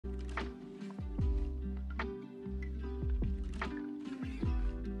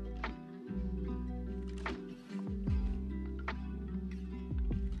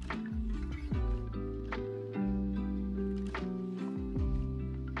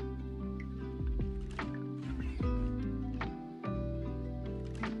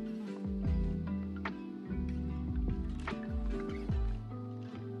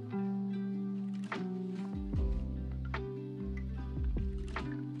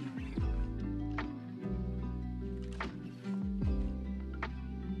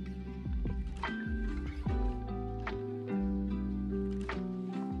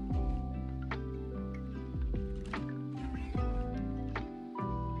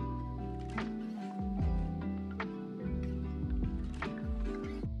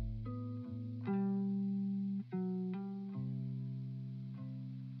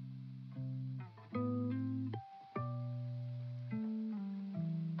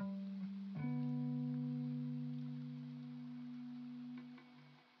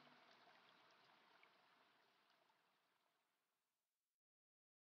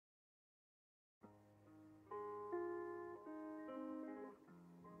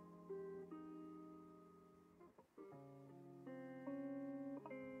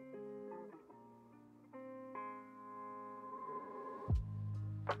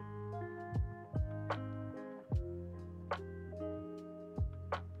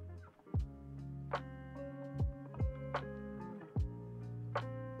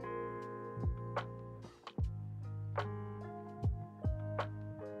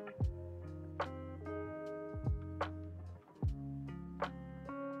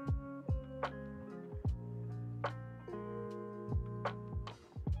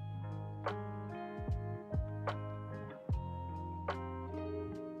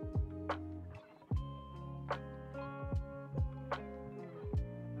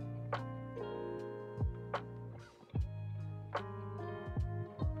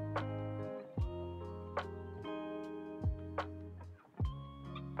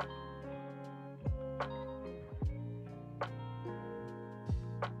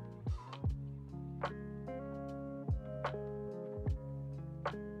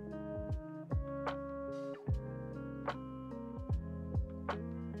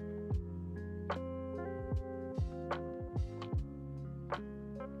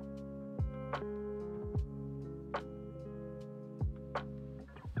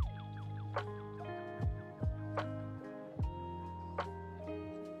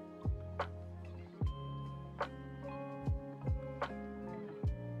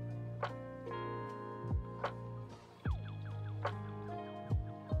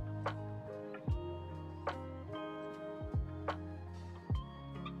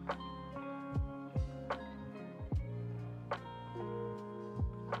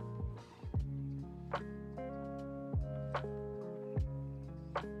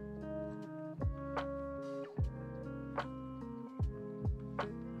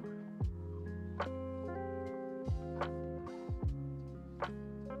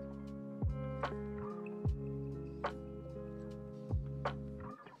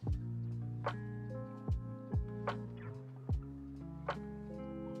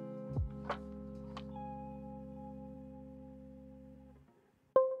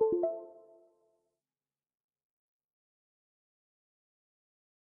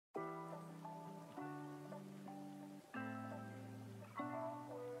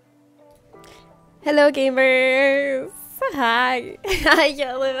Hello, gamers! Hi! Hi,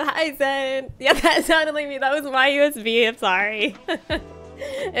 Yellow! Hi, Zen! Yeah, that sounded like me. That was my USB. I'm sorry.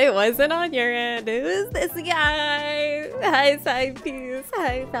 It wasn't on your end. It was this guy. Hi, Side Piece.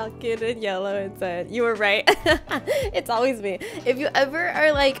 Hi, Falcon and Yellow and Zen. You were right. It's always me. If you ever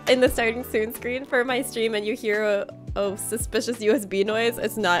are like in the starting soon screen for my stream and you hear a suspicious USB noise,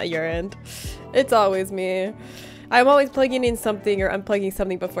 it's not your end. It's always me. I'm always plugging in something or unplugging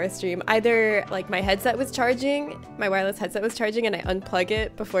something before I stream. Either like my headset was charging, my wireless headset was charging and I unplug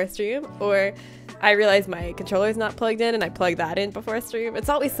it before I stream, or I realize my controller is not plugged in and I plug that in before I stream. It's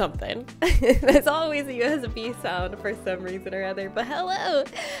always something. There's always a USB sound for some reason or other. But hello,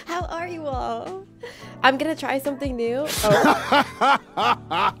 how are you all? I'm gonna try something new. Oh.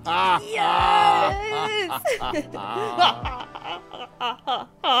 Yes!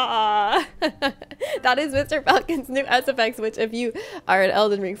 That is Mr. Falcon's new SFX, which if you are an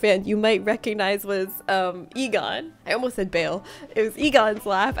Elden Ring fan, you might recognize was Egon. I almost said Bale. It was Egon's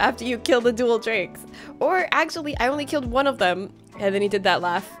laugh after you killed the dual drakes. Or actually, I only killed one of them, and then he did that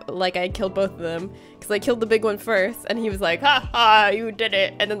laugh like I killed both of them. Because I killed the big one first, and he was like, ha ha, you did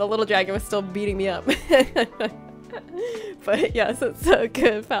it. And then the little dragon was still beating me up. But yes, it's so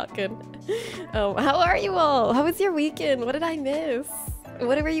good, Falcon. How are you all? How was your weekend? What did I miss?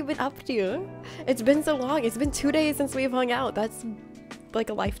 Whatever you've been up to? It's been so long. It's been 2 days since we've hung out. That's like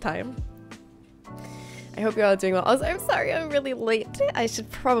a lifetime. I hope you're all doing well. Also, I'm sorry I'm really late. I should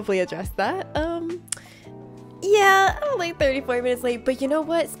probably address that. Yeah, I'm like 34 minutes late, but you know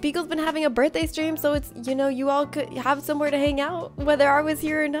what? Spiegel's been having a birthday stream, so it's, you know, you all could have somewhere to hang out, whether I was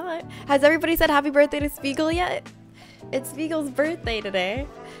here or not. Has everybody said happy birthday to Spiegel yet? It's Spiegel's birthday today.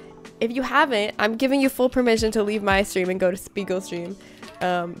 If you haven't, I'm giving you full permission to leave my stream and go to Spiegel's stream.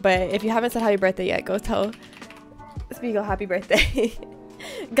 But if you haven't said happy birthday yet, go tell Spiegel happy birthday.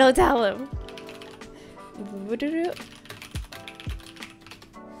 Go tell him.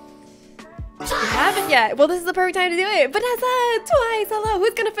 You haven't yet. Well, this is the perfect time to do it. Vanessa, twice. Hello.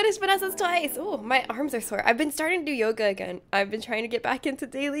 Who's gonna finish Vanessa's twice? Oh, my arms are sore. I've been starting to do yoga again. I've been trying to get back into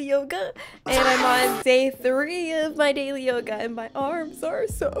daily yoga, and I'm on day 3 of my daily yoga, and my arms are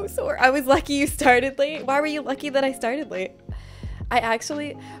so sore. I was lucky you started late. Why were you lucky that I started late? I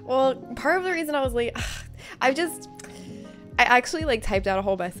actually, well, part of the reason I was late, I actually like typed out a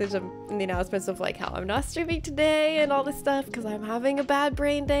whole message in the announcements of like how I'm not streaming today and all this stuff because I'm having a bad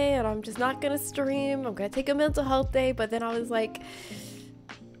brain day and I'm just not gonna stream. I'm gonna take a mental health day, but then I was like,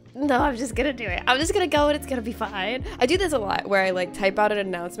 no, I'm just gonna do it. I'm just gonna go and it's gonna be fine. I do this a lot where I like type out an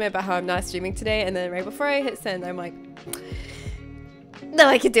announcement about how I'm not streaming today, and then right before I hit send, I'm like, no,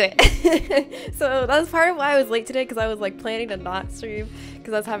 I can do it. So that was part of why I was late today, because I was like planning to not stream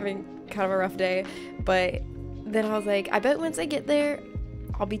because I was having kind of a rough day. But then I was like, I bet once I get there,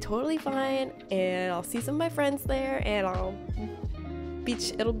 I'll be totally fine, and I'll see some of my friends there, and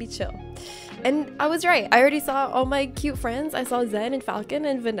it'll be chill. And I was right. I already saw all my cute friends. I saw Zen and Falcon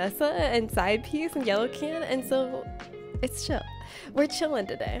and Vanessa and Side Piece and Yellow Can, and so it's chill. We're chilling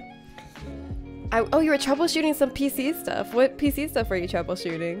today. Oh, you were troubleshooting some PC stuff. What PC stuff are you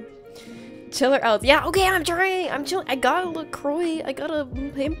troubleshooting? Chill or else. Yeah, okay, I'm trying. I'm chilling. I got a LaCroix. I got a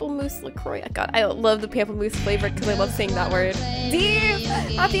Pamplemousse LaCroix. I love the Pamplemousse flavor because I love saying that word. Deez!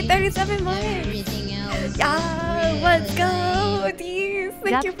 Happy 37 months! Yeah, let's go, Deez!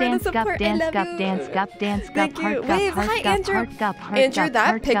 Thank you for the support. I love you. Thank you. Wave, hi, Andrew. Andrew,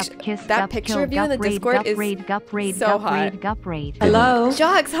 that picture of you in the Discord is so hot. Hello.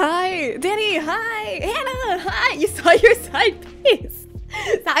 Jox, hi. Danny, hi. Hannah, hi. You saw your side piece.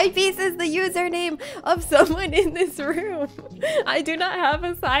 Side piece is the username of someone in this room. I do not have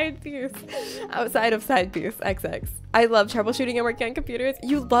a side piece outside of side piece XX. I love troubleshooting and working on computers.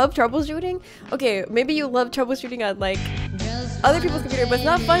 You love troubleshooting? Okay, maybe you love troubleshooting on like other people's computer, but it's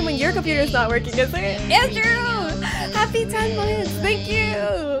not fun when your computer is not working, is it? Andrew! Happy 10 months! Thank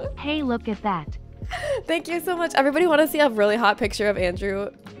you! Hey, look at that. Thank you so much. Everybody want to see a really hot picture of Andrew?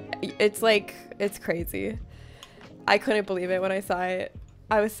 It's like, it's crazy. I couldn't believe it when I saw it.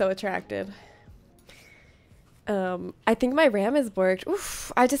 I was so attracted. I think my RAM is borked.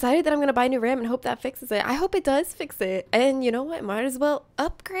 Oof, I decided that I'm gonna buy a new RAM and hope that fixes it. I hope it does fix it. And you know what? Might as well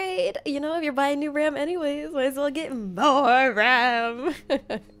upgrade. You know, if you're buying new RAM anyways, might as well get more RAM.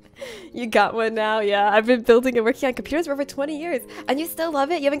 You got one now? Yeah, I've been building and working on computers for over 20 years, and you still love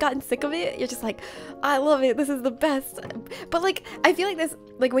it? You haven't gotten sick of it? You're just like, I love it, this is the best. But like, I feel like this,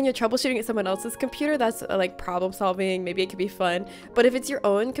 like when you're troubleshooting at someone else's computer, that's like problem solving, maybe it could be fun. But if it's your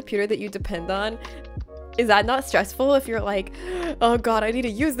own computer that you depend on, is that not stressful if you're like, oh god, I need to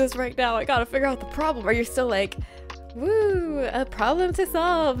use this right now, I gotta figure out the problem? Or you're still like, Woo! A problem to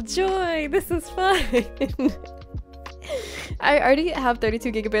solve. Joy. This is fun. I already have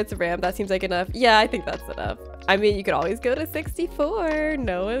 32 gigabytes of RAM. That seems like enough. Yeah, I think that's enough. I mean, you could always go to 64.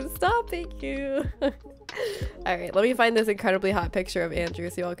 No one's stopping you. All right, let me find this incredibly hot picture of Andrew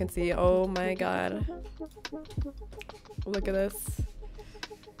so y'all can see. Oh my god. Look at this.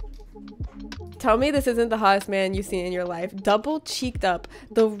 Tell me this isn't the hottest man you've seen in your life. Double cheeked up,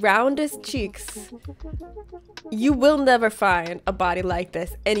 the roundest cheeks. You will never find a body like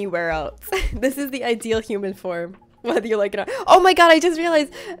this anywhere else. This is the ideal human form, whether you like it or not. Oh my god, I just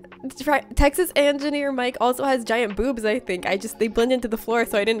realized Texas engineer Mike also has giant boobs, I think. They blend into the floor,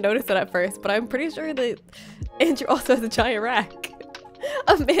 so I didn't notice it at first, but I'm pretty sure that Andrew also has a giant rack.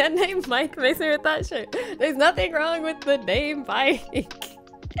 A man named Mike makes me with that shit. There's nothing wrong with the name Mike.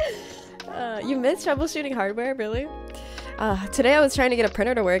 You miss troubleshooting hardware, really? Today I was trying to get a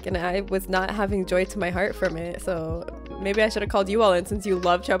printer to work and I was not having joy to my heart from it, so maybe I should have called you all in since you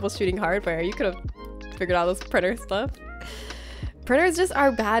love troubleshooting hardware. You could have figured out this printer stuff. Printers just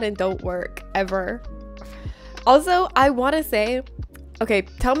are bad and don't work, ever. Also, I want to say, okay,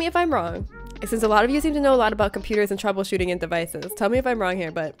 tell me if I'm wrong, since a lot of you seem to know a lot about computers and troubleshooting and devices. Tell me if I'm wrong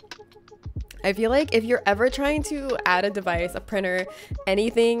here, but I feel like if you're ever trying to add a device, a printer,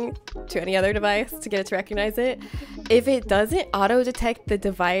 anything to any other device to get it to recognize it, if it doesn't auto-detect the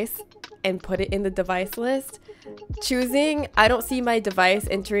device and put it in the device list, choosing I don't see my device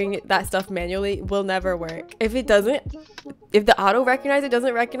entering that stuff manually will never work. If it doesn't, if the auto recognizer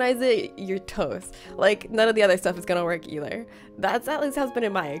doesn't recognize it, you're toast. Like, none of the other stuff is gonna work either. That's at least has been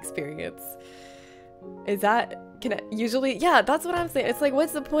in my experience. Is that usually, yeah, that's what I'm saying. It's like,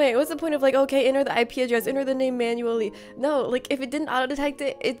 what's the point? What's the point of like, okay, enter the IP address, enter the name manually? No, like if it didn't auto detect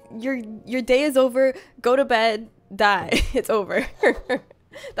it, your day is over. Go to bed, die. It's over.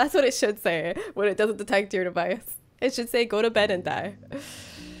 That's what it should say when it doesn't detect your device. It should say go to bed and die.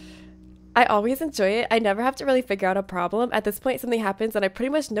 I always enjoy it. I never have to really figure out a problem. At this point, something happens and I pretty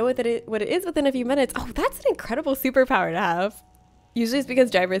much know what it is within a few minutes. Oh, that's an incredible superpower to have. Usually it's because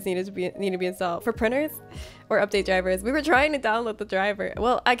drivers need to be installed. For printers or update drivers, we were trying to download the driver.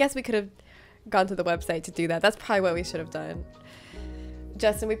 Well, I guess we could have gone to the website to do that. That's probably what we should have done.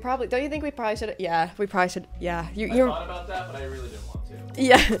 Justin, don't you think we probably should? Yeah, we probably should. Yeah, I thought about that, but I really didn't want to.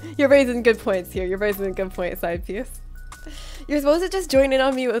 Yeah, you're raising good points here. You're raising a good point, side piece. You're supposed to just join in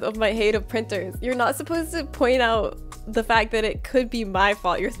on me of my hate of printers. You're not supposed to point out the fact that it could be my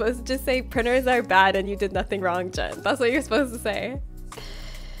fault. You're supposed to just say printers are bad and you did nothing wrong, Jen. That's what you're supposed to say.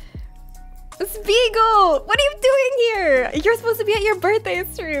 Spiegel, what are you doing here? You're supposed to be at your birthday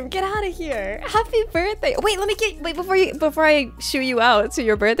stream. Get out of here. Happy birthday. Wait, before I shoo you out to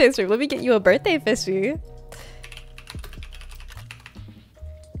your birthday stream, let me get you a birthday fishy.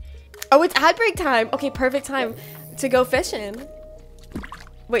 Oh, it's ad break time. Okay, perfect time to go fishing.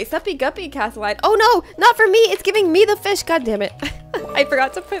 Wait, Suppy Guppy cast a line. Oh no, not for me. It's giving me the fish. God damn it. I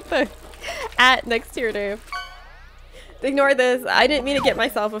forgot to put the @ next to your name. Ignore this. I didn't mean to get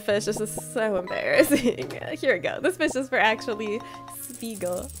myself a fish. This is so embarrassing. Here we go. This fish is for actually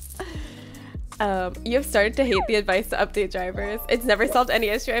Spiegel. You have started to hate the advice to update drivers. It's never solved any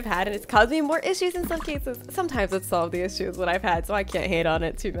issue I've had and it's caused me more issues in some cases. Sometimes it's solved the issues that I've had, so I can't hate on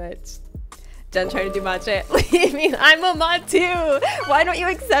it too much. Jen trying to do mod shit. Leave me. I'm a mod too. Why don't you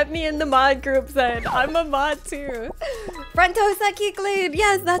accept me in the mod group, Zen? I'm a mod too. Fronto Saki Glade.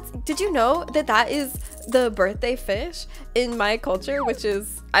 Yes, did you know that is the birthday fish in my culture, which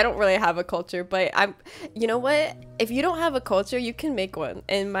is, I don't really have a culture, but you know what? If you don't have a culture, you can make one.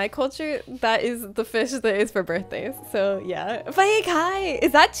 In my culture, that is the fish that is for birthdays. So yeah. Fake hi.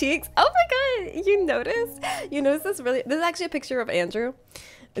 Is that Cheeks? Oh my god. You noticed? You noticed this is actually a picture of Andrew.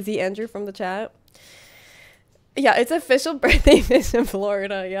 Is he Andrew from the chat? Yeah, it's official birthday fish in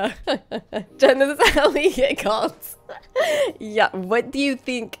Florida, yeah. Jen, this is how we get called. Yeah, what do you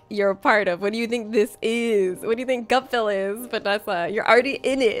think you're a part of? What do you think this is? What do you think Gutfill is, Vanessa? You're already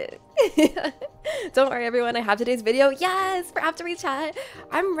in it. Don't worry, everyone. I have today's video. Yes, for After We Chat.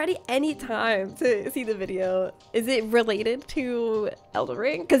 I'm ready anytime to see the video. Is it related to Elden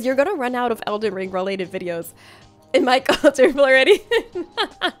Ring? Because you're going to run out of Elden Ring related videos in my culture already.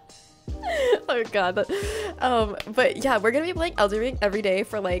 Oh god. But yeah, we're gonna be playing Elden Ring every day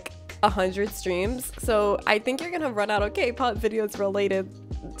for like 100 streams, so I think you're gonna run out of K-pop videos related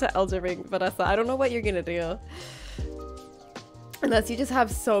to Elden Ring, Vanessa. I don't know what you're gonna do unless you just have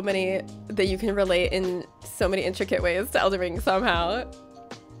so many that you can relate in so many intricate ways to Elden Ring somehow.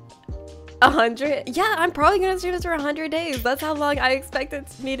 100? Yeah, I'm probably gonna stream this for 100 days. That's how long I expect it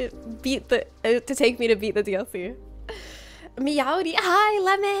to take me to beat the DLC. Meowdy. Hi,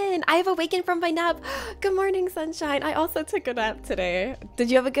 Lemon. I have awakened from my nap. Good morning, sunshine. I also took a nap today. Did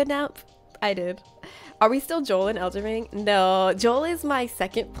you have a good nap? I did. Are we still Joel in Elden Ring? No, Joel is my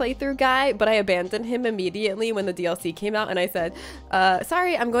second playthrough guy, but I abandoned him immediately when the DLC came out and I said,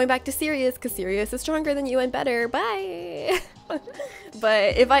 sorry, I'm going back to Sirius because Sirius is stronger than you and better. Bye.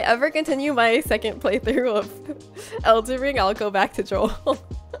 But if I ever continue my second playthrough of Elden Ring, I'll go back to Joel.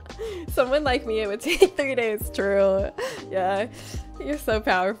 Someone like me, it would take 3 days. True. Yeah, you're so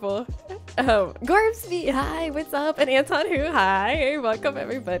powerful. Gorbsby, hi, what's up? And Anton, who, hi, welcome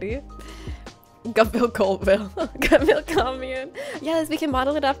everybody. Gutville Coltville. Gutville Commune. Yes, we can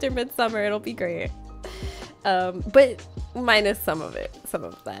model it after Midsummer. It'll be great. But minus some of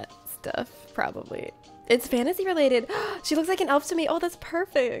that stuff, probably. It's fantasy related. She looks like an elf to me. Oh, that's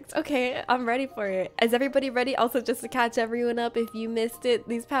perfect. Okay, I'm ready for it. Is everybody ready? Also, just to catch everyone up, if you missed it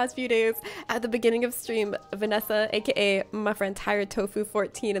these past few days, at the beginning of stream, Vanessa, aka my friend Tyra Tofu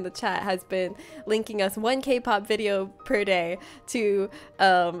 14 in the chat, has been linking us one K-pop video per day to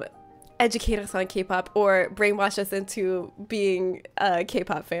educate us on K-pop or brainwash us into being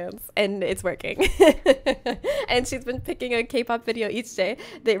K-pop fans, and it's working. And she's been picking a K-pop video each day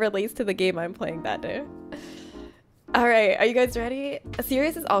that relates to the game I'm playing that day. All right, are you guys ready?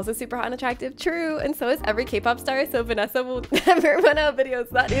 Sirius is also super hot and attractive. True, and so is every K-pop star, so Vanessa will never run out of videos.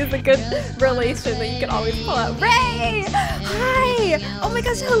 That is a good relation that you can always pull out. Ray! Hi! Oh my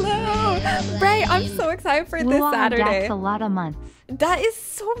gosh, hello! Ray, I'm so excited for this Saturday. That's a lot of months. That is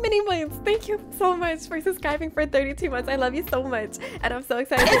so many months. Thank you so much for subscribing for 32 months. I love you so much. And I'm so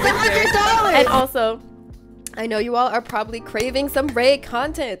excited for this day. And also, I know you all are probably craving some Ray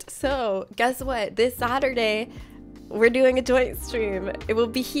content. So guess what? This Saturday, we're doing a joint stream. It will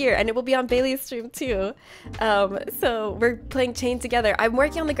be here and it will be on Bailey's stream too. So we're playing Chained Together. I'm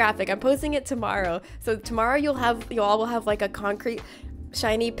working on the graphic. I'm posting it tomorrow. So tomorrow you all will have like a concrete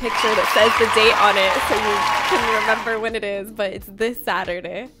shiny picture that says the date on it so you can remember when it is, but it's this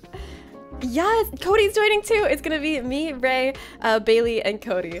Saturday. Yes, Cody's joining too. It's gonna be me, Ray, Bailey, and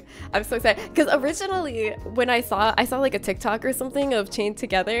Cody. I'm so excited because originally when I saw like a TikTok or something of Chained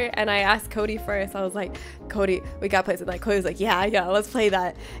Together, and I asked Cody first. I was like, Cody, we gotta play something. Cody was like, yeah, let's play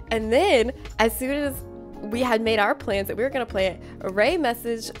that. And then as soon as we had made our plans that we were gonna play it, Ray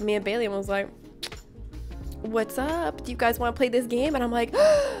messaged me and Bailey and was like, what's up? Do you guys want to play this game? And I'm like,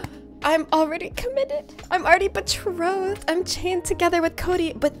 I'm already committed. I'm already betrothed. I'm chained together with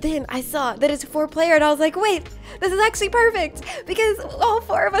Cody. But then I saw that it's 4-player and I was like, wait, this is actually perfect because all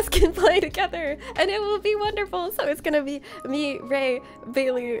 4 of us can play together and it will be wonderful. So it's gonna be me, Ray,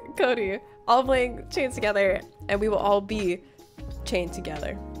 Bailey, Cody, all playing chained together, and we will all be chained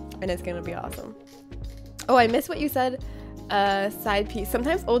together, and it's gonna be awesome. Oh, I missed what you said. Side piece.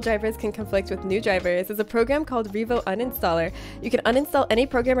 Sometimes old drivers can conflict with new drivers. There's a program called Revo Uninstaller. You can uninstall any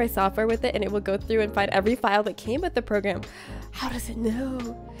program or software with it and it will go through and find every file that came with the program. How does it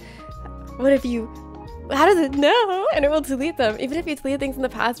know? How does it know? And it will delete them. Even if you deleted things in the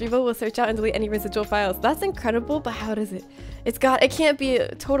past, Revo will search out and delete any residual files. That's incredible, but how does it? It can't be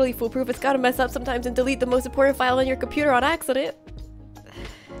totally foolproof. It's gotta mess up sometimes and delete the most important file on your computer on accident.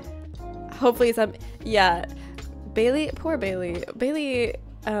 Hopefully yeah. Bailey, poor Bailey. Bailey,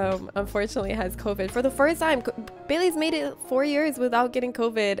 unfortunately has COVID for the first time. Bailey's made it 4 years without getting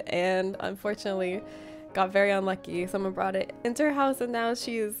COVID and unfortunately got very unlucky. Someone brought it into her house and now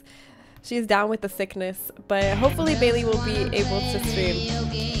she's down with the sickness. But hopefully Bailey will be able to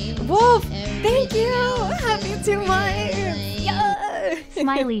stream. Wolf, thank you. Happy 2 months. Yeah.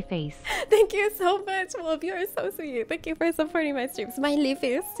 Smiley face. Thank you so much, Wolf. You are so sweet. Thank you for supporting my stream. Smiley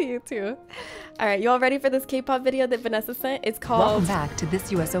face to you too. All right, you all ready for this K-pop video that Vanessa sent? It's called Welcome back to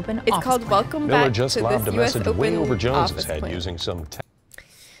this US Open. It's called Welcome Miller Back just to lobbed this a US message Open way over Jones's head plan. using some.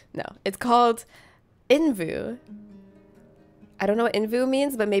 No, it's called Invu. I don't know what Invu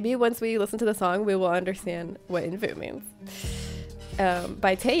means, but maybe once we listen to the song, we will understand what Invu means.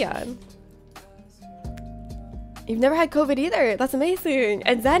 By Taeyeon. You've never had COVID either. That's amazing.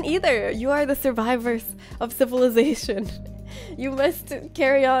 And Zen either. You are the survivors of civilization. You must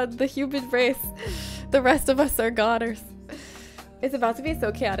carry on the human race. The rest of us are goners. It's about to be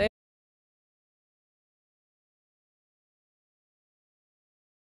so chaotic.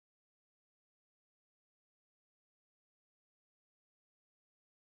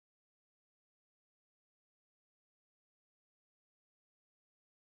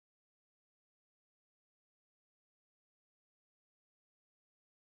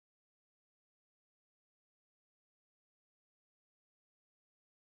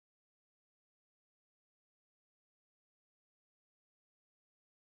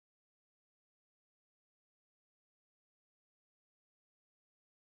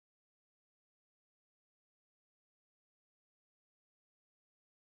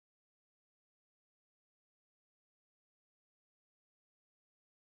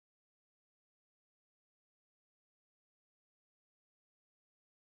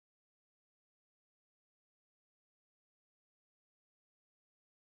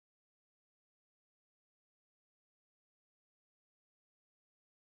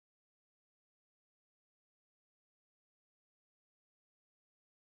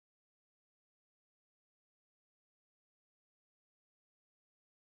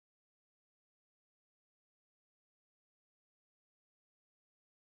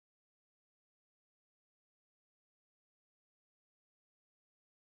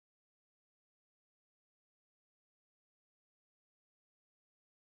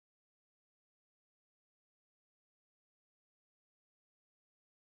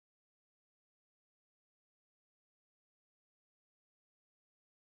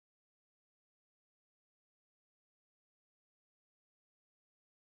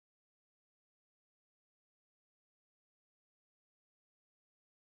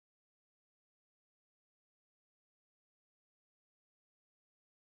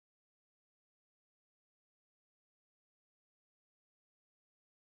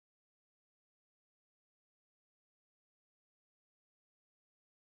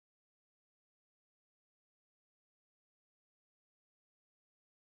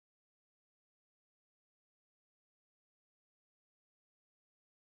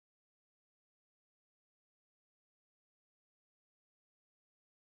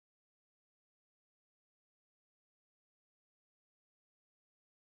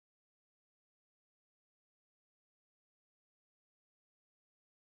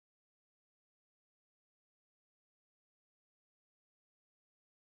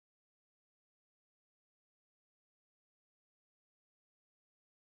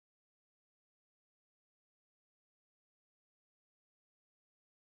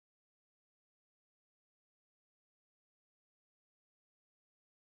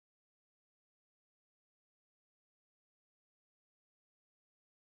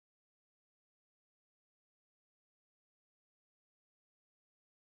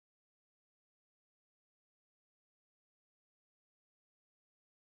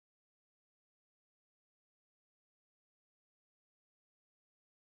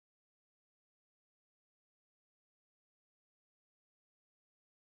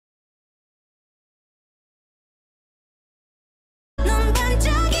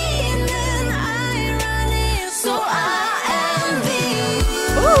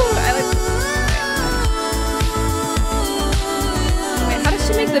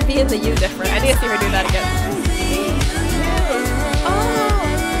 in the U different. I need to see her do that again. Oh.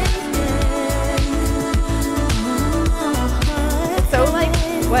 It's so like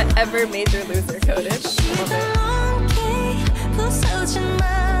whatever Major Loser coded. Love it.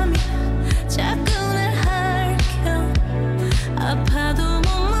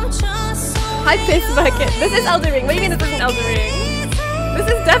 Hi, Piss Bucket. This is Elden Ring. What do you mean this isn't Elden Ring? This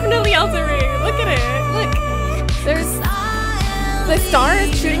is definitely Elden Ring. Look at it. Look. There's the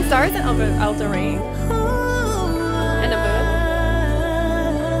stars, shooting stars in Elden Ring. And a moon.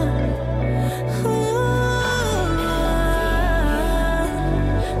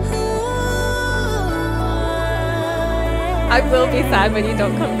 I will be sad when you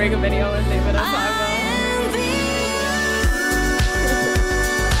don't come bring a video with me, but I will.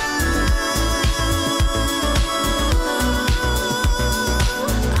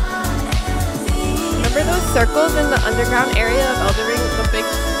 Remember those circles in the underground area of Elden Ring, the big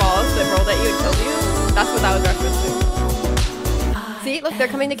balls that rolled at you and killed you? That's what that was referencing. See, look, they're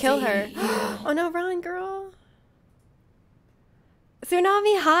coming to kill her. Oh no, run, girl.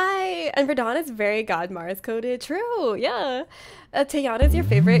 Tsunami, hi! And Verdon is very God Mars coded. True, yeah. Taeyana is your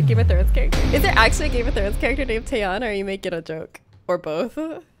favorite Game of Thrones character. Is there actually a Game of Thrones character named Taeyana, or are you making a joke? Or both?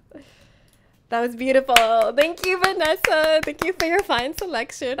 That was beautiful. Thank you, Vanessa. Thank you for your fine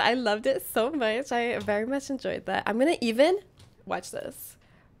selection. I loved it so much. I very much enjoyed that. I'm gonna even watch this.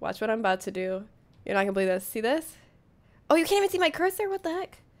 Watch what I'm about to do. You're not gonna believe this. See this? Oh, you can't even see my cursor? What the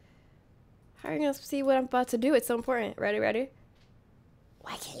heck? How are you gonna see what I'm about to do? It's so important. Ready, ready?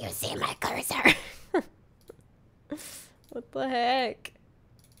 Why can't you see my cursor? What the heck?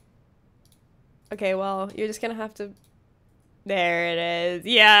 Okay, well, you're just gonna have to... There it is.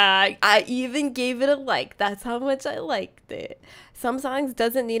 Yeah, I even gave it a like. That's how much I liked it. Some songs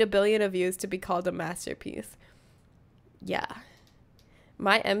doesn't need 1 billion of views to be called a masterpiece. Yeah.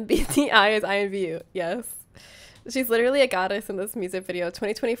 My MBTI is INVU. Yes. She's literally a goddess in this music video.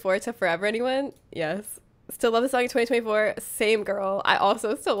 2024 to Forever, anyone? Yes. Still love the song in 2024. Same girl. I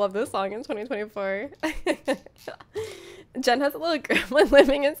also still love this song in 2024. Jen has a little gremlin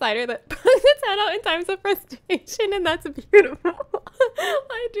living inside her that pokes its head out in times of frustration, and that's beautiful.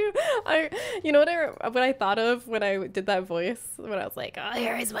 I do. You know what I thought of when I did that voice, when I was like, oh,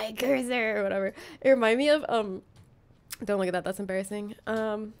 here is my cursor, or whatever. It reminded me of don't look at that. That's embarrassing.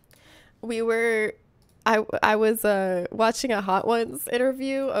 I was watching a Hot Ones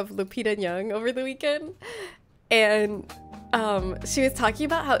interview of Lupita Nyong over the weekend, and she was talking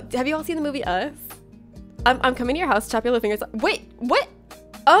about how, have you all seen the movie Us? I'm coming to your house, chop your little fingers. Wait, what?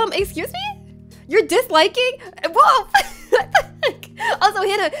 Excuse me? You're disliking? Whoa! Also,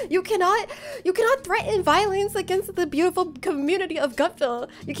 Hannah, you cannot threaten violence against the beautiful community of Gutville.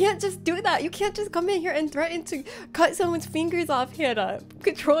 You can't just do that. You can't just come in here and threaten to cut someone's fingers off, Hannah.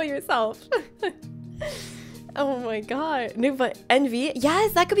 Control yourself. Oh my god. No, but Envy?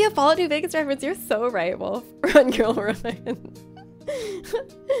 Yes, that could be a Fallout New Vegas reference. You're so right, Wolf. Run, girl, run.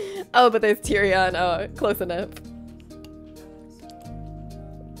 Oh, but there's Tyrion. Oh, close enough.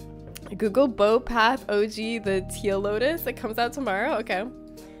 Google Bow Path OG, the Teal Lotus. It comes out tomorrow. Okay.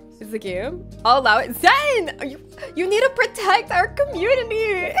 Is the game? I'll allow it. Zen! You need to protect our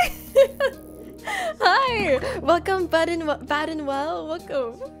community! Hi! Welcome, Bad and Well.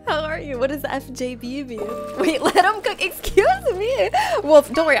 Welcome. How are you? What does FJB mean? Wait, let him cook. Excuse me!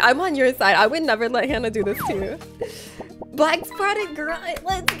 Wolf, don't worry. I'm on your side. I would never let Hannah do this to you. Black Spotted Grind.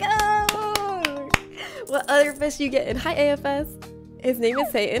 Let's go! What other fish you getting? Hi, AFS. His name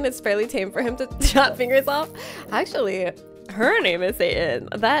is Satan. It's fairly tame for him to chop fingers off. Actually, her name is Satan.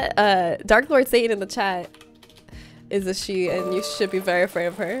 That Dark Lord Satan in the chat is a she, and you should be very afraid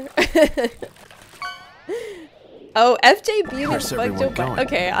of her. Oh, FJB is fuck Joe Biden.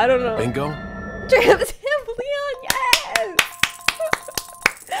 Okay, I don't know. Bingo. Travis Leon, yes!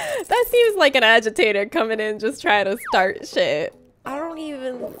 That seems like an agitator coming in just trying to start shit. I don't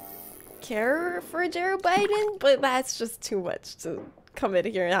even care for Joe Biden, but that's just too much to come in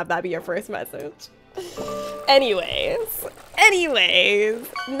here and have that be your first message. Anyways,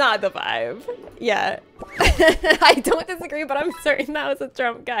 not the vibe. Yeah. I don't disagree, but I'm certain that was a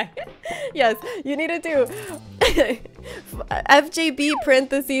Trump guy. Yes, you need to do FJB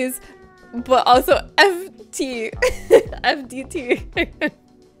parentheses, but also FT, FDT.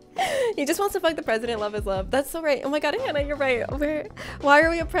 He just wants to fuck the president. Love is love. That's so right. Oh my god, Hannah, you're right. Why are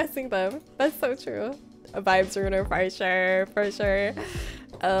we oppressing them? That's so true. A vibes ruiner for sure, for sure.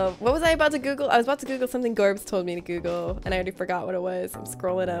 What was I about to Google? I was about to Google something Gorbs told me to Google, and I already forgot what it was. I'm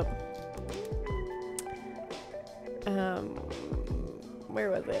scrolling up.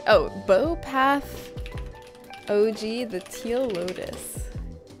 Where was it? Oh, Bow Path OG, the Teal Lotus.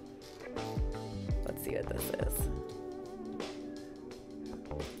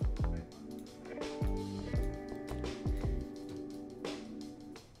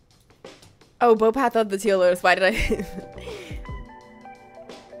 Oh, Bowpath of the Teal Lotus. Why did I?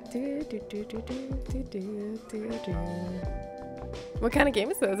 What kind of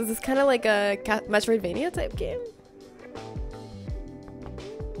game is this? Is this kind of like a Metroidvania type game?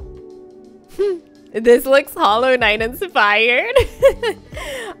 This looks Hollow Knight inspired.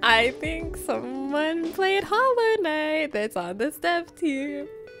 I think someone played Hollow Knight that's on the dev team.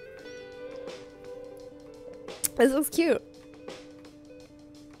 This looks cute.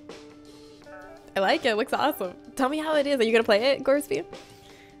 I like it. It looks awesome. Tell me how it is. Are you gonna play it, Gorsby?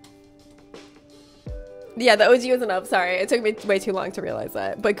 Yeah, the OG wasn't up. Sorry, it took me way too long to realize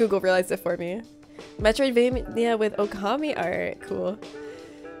that, but Google realized it for me. Metroidvania with Okami art. Cool.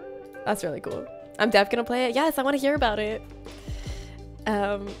 That's really cool. I'm def gonna play it. Yes, I want to hear about it.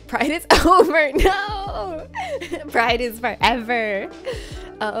 Pride is over. No, Pride is forever.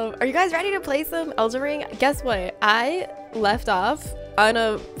 Are you guys ready to play some Elden Ring? Guess what? I left off on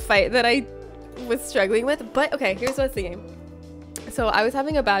a fight that I was struggling with, but okay, here's what I was thinking. So I was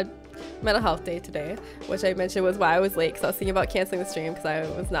having a bad mental health day today, which I mentioned was why I was late, because I was thinking about canceling the stream because I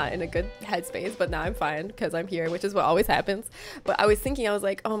was not in a good headspace, but now I'm fine because I'm here, which is what always happens. But I was thinking, I was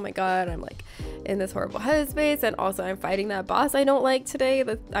like, oh my god, I'm like in this horrible headspace, and also I'm fighting that boss I don't like today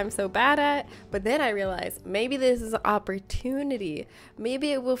that I'm so bad at. But then I realized maybe this is an opportunity.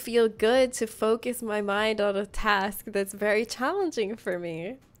 Maybe it will feel good to focus my mind on a task that's very challenging for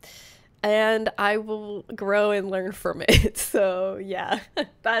me, and I will grow and learn from it. So yeah,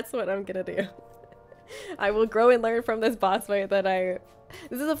 that's what I'm gonna do. I will grow and learn from this boss fight that this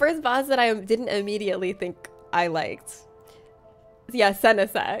is the first boss that I didn't immediately think I liked. Yeah,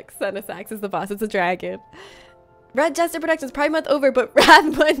 Senesax. Senesax is the boss. It's a dragon. Red Jester Productions, Pride Month over, but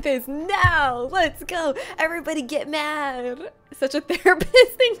Wrath Month is now. Let's go. Everybody get mad. Such a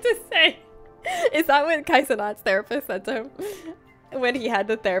therapist thing to say. Is that what Kaisenat's therapist said to him? When he had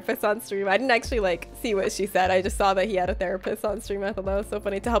the therapist on stream. I didn't actually like see what she said. I just saw that he had a therapist on stream. I thought that was so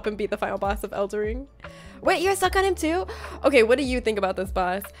funny, to help him beat the final boss of Elden Ring. Wait, you're stuck on him too? Okay, what do you think about this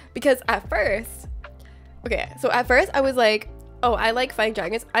boss? Because at first I was like, oh, I like fighting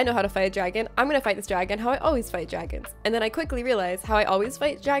dragons. I know how to fight a dragon. I'm gonna fight this dragon how I always fight dragons. And then I quickly realized how I always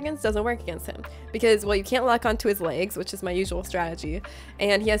fight dragons doesn't work against him, because, well, you can't lock onto his legs, which is my usual strategy,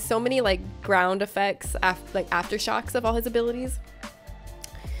 and he has so many like ground effects, like aftershocks of all his abilities.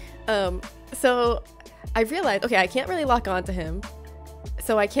 So I realized, okay, I can't really lock onto him,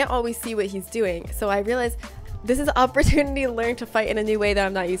 so I can't always see what he's doing. So I realized this is an opportunity to learn to fight in a new way that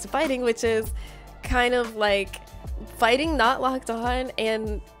I'm not used to fighting, which is kind of like fighting not locked on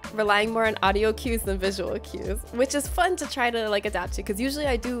and relying more on audio cues than visual cues, which is fun to try to like adapt to, because usually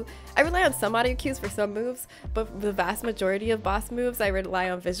I rely on some audio cues for some moves, but the vast majority of boss moves I rely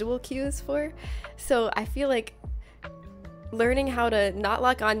on visual cues for. So I feel like learning how to not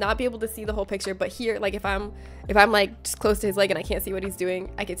lock on, not be able to see the whole picture, but hear, like if I'm like just close to his leg and I can't see what he's doing,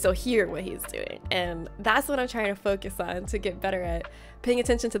 I can still hear what he's doing. And that's what I'm trying to focus on, to get better at paying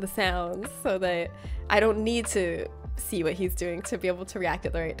attention to the sounds, so that I don't need to see what he's doing to be able to react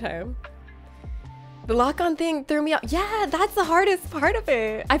at the right time. The lock-on thing threw me off. Yeah, that's the hardest part of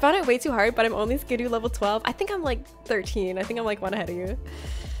it. I found it way too hard, but I'm only Skidoo level 12. I think I'm like 13. I think I'm like one ahead of you.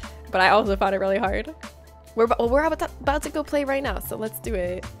 But I also found it really hard. We're about to go play right now, so let's do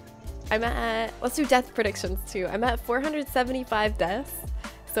it. Let's do death predictions too. I'm at 475 deaths.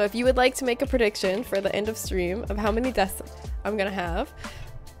 So if you would like to make a prediction for the end of stream of how many deaths I'm gonna have,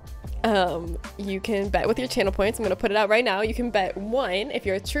 you can bet with your channel points. I'm gonna put it out right now. You can bet 1 if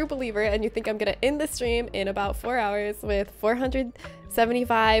you're a true believer and you think I'm gonna end the stream in about 4 hours with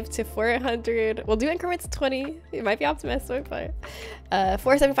 475 to 400. We'll do increments of 20. It might be optimistic, but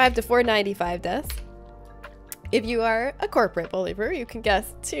 475 to 495 deaths. If you are a corporate believer, you can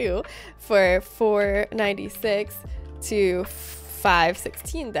guess 2 for 496 to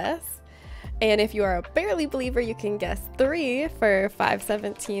 516 deaths. And if you are a barely believer, you can guess 3 for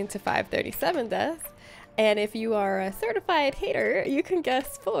 517 to 537 deaths. And if you are a certified hater, you can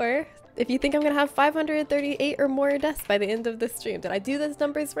guess 4 if you think I'm gonna have 538 or more deaths by the end of this stream. Did I do those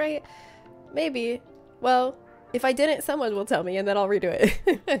numbers right? Maybe. Well, if I didn't, someone will tell me and then I'll redo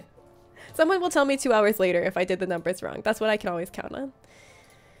it. Someone will tell me 2 hours later if I did the numbers wrong. That's what I can always count on.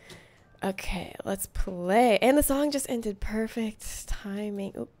 Okay, let's play. And the song just ended. Perfect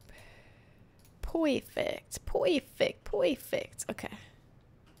timing. Oop. Perfect. Okay.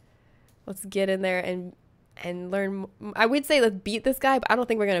 Let's get in there and learn. I would say let's beat this guy, but I don't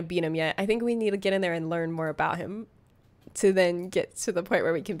think we're going to beat him yet. I think we need to get in there and learn more about him to then get to the point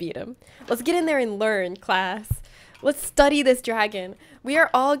where we can beat him. Let's get in there and learn, class. Let's study this dragon. We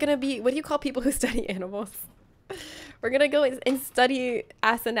are all gonna be, what do you call people who study animals? We're gonna go and study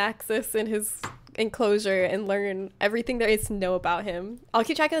Asanaxis in his enclosure and learn everything there is to know about him. I'll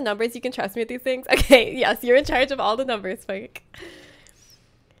keep track of the numbers. You can trust me with these things. Okay, yes, you're in charge of all the numbers, Spike.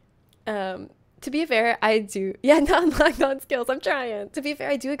 To be fair, I do. Yeah, not locked on skills. I'm trying. To be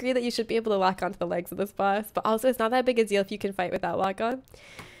fair, I do agree that you should be able to lock onto the legs of this boss, but also it's not that big a deal if you can fight without lock on.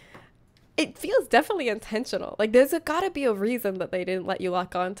 It feels definitely intentional. Like there's gotta be a reason that they didn't let you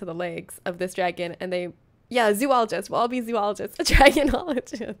lock on to the legs of this dragon, and they, yeah, zoologist. We'll all be zoologists,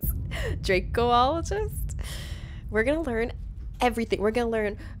 dragonologists, dracoologist. We're gonna learn everything. We're gonna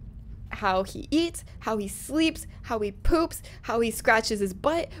learn how he eats, how he sleeps, how he poops, how he scratches his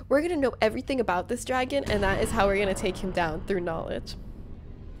butt. We're gonna know everything about this dragon, and that is how we're gonna take him down, through knowledge.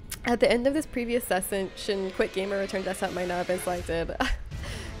 At the end of this previous session, quit gamer return desktop might not have been selected.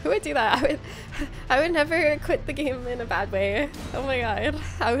 Who would do that? I would never quit the game in a bad way. Oh my god,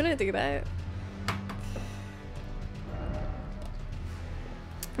 I wouldn't do that.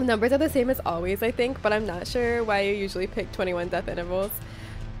 The numbers are the same as always, I think, but I'm not sure why you usually pick 21 death intervals.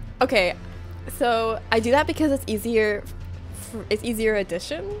 Okay, so I do that because it's easier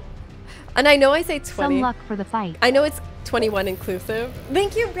addition. And I know I say 20. Some luck for the fight. I know it's 21 inclusive.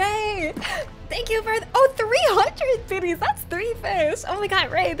 Thank you, Ray! Thank you for oh, 300 biddies! That's 3 fish! Oh my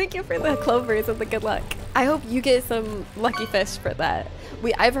god, Ray, thank you for the clovers and the good luck. I hope you get some lucky fish for that.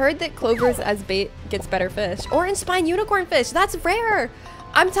 I've heard that clovers as bait gets better fish. Orange spine unicorn fish! That's rare!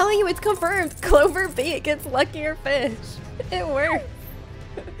 I'm telling you, it's confirmed. Clover bait gets luckier fish. It works.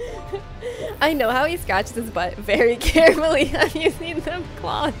 I know how he scratches his butt very carefully. Have you seen them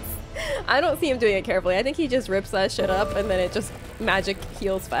claws? I don't see him doing it carefully. I think he just rips that shit up and then it just magic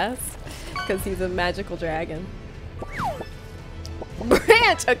heals fast because he's a magical dragon.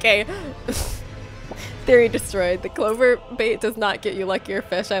 Branch! Okay. Theory destroyed. The clover bait does not get you luckier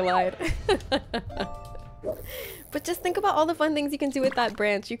fish. I lied. But just think about all the fun things you can do with that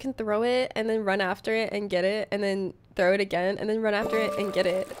branch. You can throw it and then run after it and get it, and then throw it again and then run after it and get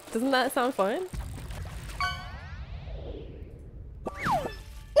it. Doesn't that sound fun?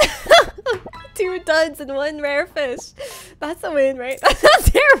 2 duds and 1 rare fish. That's a win, right? That's not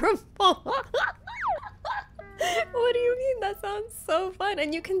terrible. What do you mean? That sounds so fun.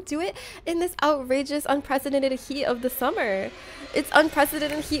 And you can do it in this outrageous, unprecedented heat of the summer. It's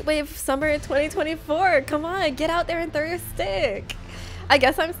unprecedented heat wave summer 2024. Come on, get out there and throw your stick. I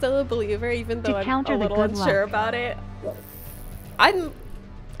guess I'm still a believer, even though I'm a little unsure about it. I'm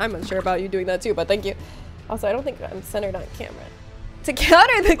unsure about you doing that too, but thank you. Also, I don't think I'm centered on camera. To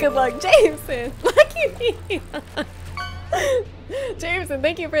counter the good luck, Jameson. Lucky me. Jameson,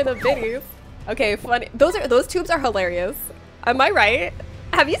 thank you for the videos. Okay, funny. Those tubes are hilarious. Am I right?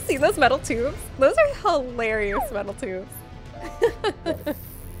 Have you seen those metal tubes? Those are hilarious metal tubes.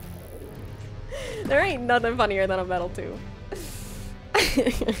 There ain't nothing funnier than a metal tube.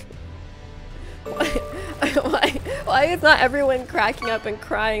 Why is not everyone cracking up and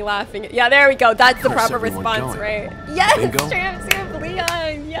crying, laughing? Yeah, there we go. That's the proper response, right? Yes, Tramp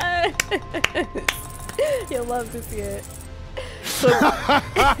Leon. Yes. You'll love to see it. So,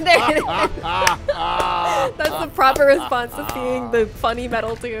 there it is. That's the proper response to seeing the funny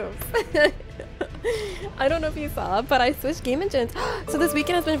metal tubes. I don't know if you saw, but I switched game engines. So this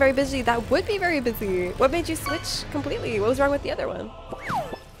weekend has been very busy. That would be very busy. What made you switch completely? What was wrong with the other one?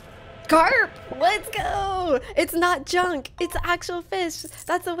 Carp! Let's go! It's not junk. It's actual fish.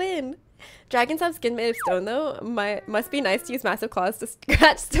 That's a win. Dragons have skin made of stone though. Must be nice to use massive claws to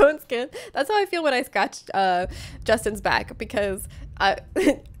scratch stone skin. That's how I feel when I scratched Justin's back, because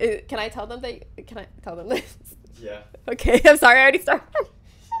can I tell them this? Yeah. Okay, I'm sorry, I already started.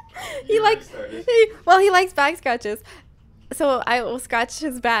 he likes back scratches. So I will scratch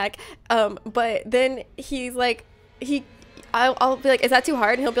his back. But then he's like I'll be like, is that too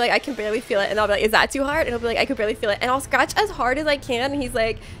hard? And he'll be like, I can barely feel it. And I'll be like, is that too hard? And he'll be like, I can barely feel it. And I'll scratch as hard as I can. And he's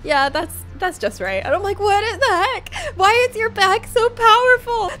like, yeah, that's just right. And I'm like, what in the heck? Why is your back so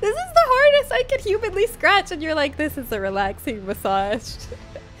powerful? This is the hardest I could humanly scratch. And you're like, this is a relaxing massage.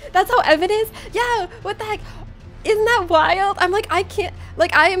 That's how Evan is? Yeah, what the heck? Isn't that wild? I'm like, I can't,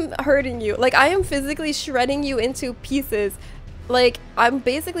 like, I am hurting you. Like, I am physically shredding you into pieces. Like, I'm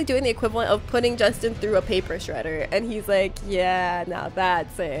basically doing the equivalent of putting Justin through a paper shredder. And he's like, yeah, now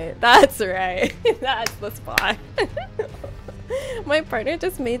that's it. That's right. That's the spot. My partner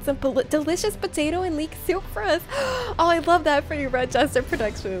just made some delicious potato and leek soup for us. Oh, I love that for you, Red Jester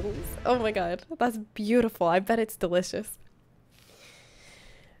Productions. Oh my god, that's beautiful. I bet it's delicious.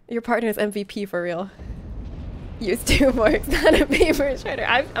 Your partner's MVP for real. Use 2 forks, not a paper shredder.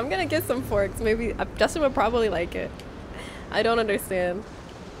 I'm gonna get some forks. Maybe Justin would probably like it. I don't understand.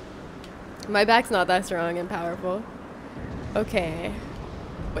 My back's not that strong and powerful. Okay.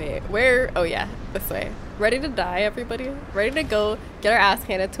 Wait, where? Oh yeah, this way. Ready to die, everybody? Ready to go get our ass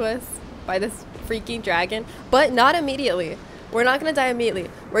handed to us by this freaking dragon? But not immediately. We're not gonna die immediately.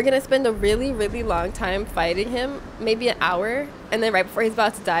 We're gonna spend a really, really long time fighting him, maybe an hour, and then right before he's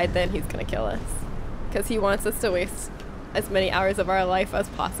about to die, then he's gonna kill us. Because he wants us to waste as many hours of our life as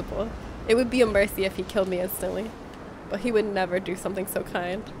possible. It would be a mercy if he killed me instantly, but he would never do something so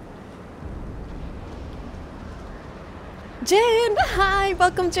kind. Jen! Hi!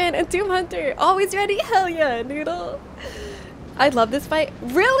 Welcome, Jen and Doom Hunter! Always ready? Hell yeah, Noodle! I love this fight.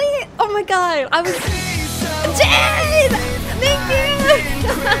 Really? Oh my god! I was... Jen! Thank you!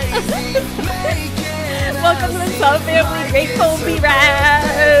 Welcome to the sub family. Grateful be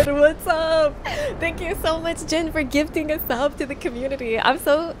rad! What's up? Thank you so much, Jen, for gifting a sub to the community. I'm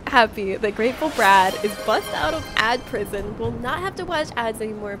so happy that Grateful Brad is bust out of ad prison. Will not have to watch ads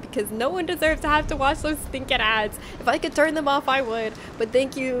anymore because no one deserves to have to watch those stinking ads. If I could turn them off, I would. But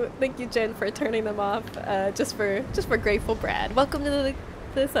thank you, Jen, for turning them off. Just for Grateful Brad. Welcome to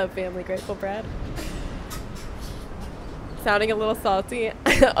the sub family, Grateful Brad. Sounding a little salty.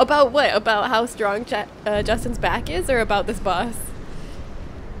 About what? About how strong Justin's back is, or about this boss?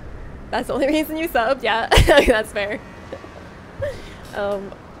 That's the only reason you subbed? Yeah, that's fair.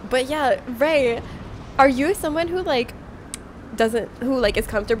 But yeah, Ray, are you someone who is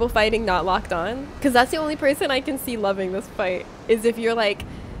comfortable fighting not locked on? Because that's the only person I can see loving this fight, is if you're like,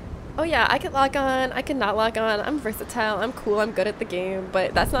 oh yeah, I can lock on, I can not lock on, I'm versatile, I'm cool, I'm good at the game,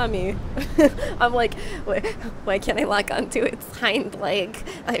 but that's not me. I'm like, why can't I lock on to its hind leg?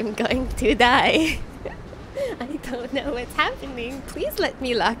 I'm going to die. I don't know what's happening. Please let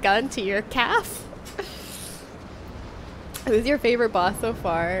me lock on to your calf. Who's your favorite boss so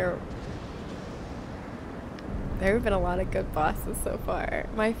far? There have been a lot of good bosses so far.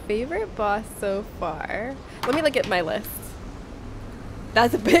 My favorite boss so far... Let me look at my list.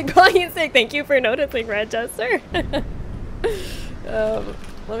 That's a big volume stick. Thank you for noticing, Red Jester.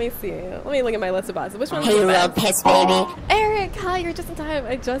 Let me see. Let me look at my list of bosses. Which one's the best? Piss baby. Eric, hi, you're just in time.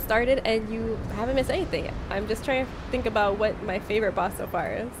 I just started and you haven't missed anything. I'm just trying to think about what my favorite boss so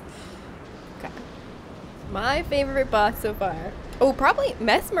far is. Okay. My favorite boss so far. Oh, probably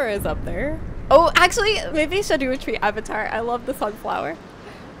Mesmer is up there. Oh, actually, maybe Erdtree Avatar. I love the sunflower.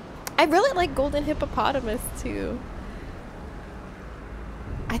 I really like Golden Hippopotamus too.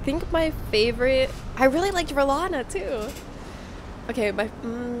 I think my favorite... I really liked Rolana too. Okay,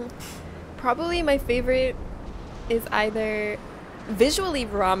 probably my favorite is either... Visually,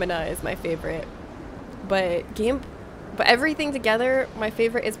 Ramana is my favorite. But everything together, my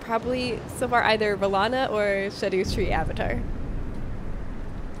favorite is probably so far either Rolana or Erdtree Avatar.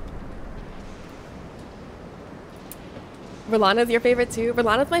 Rolana's your favorite too?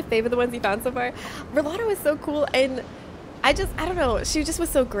 Rolana's my favorite, the ones you found so far. Rolana was so cool, and I don't know, she just was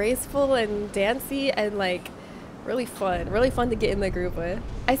so graceful and dancey and like really fun to get in the group with.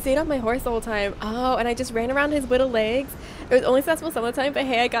 I stayed on my horse the whole time. Oh, and I just ran around his little legs. It was only successful some of the time, but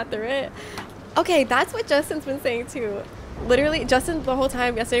hey, I got through it. Okay, that's what Justin's been saying too. Literally, Justin the whole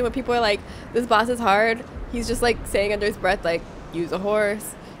time yesterday when people were like, this boss is hard, he's just like saying under his breath like, use a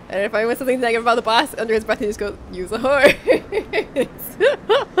horse. And if I was something negative about the boss, under his breath he just goes, use a horse.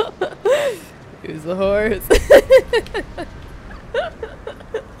 Use a horse.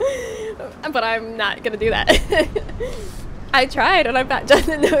 But I'm not gonna do that. I tried and I'm bad.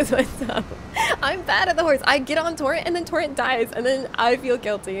 Justin knows what's up. I'm bad at the horse. I get on Torrent and then Torrent dies and then I feel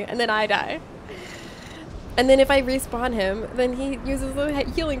guilty and then I die. And then if I respawn him, then he uses the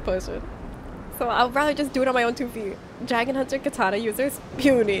healing potion. So I'll rather just do it on my own 2 feet. Dragon Hunter Katana users,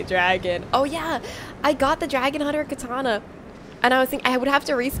 puny dragon. Oh yeah, I got the Dragon Hunter Katana. And I was thinking I would have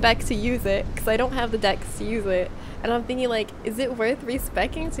to respec to use it because I don't have the dex to use it. And I'm thinking like, is it worth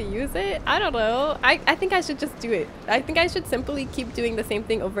respecing to use it? I don't know. I think I should just do it. I think I should simply keep doing the same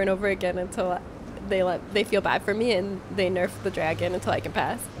thing over and over again until they feel bad for me and they nerf the dragon until I can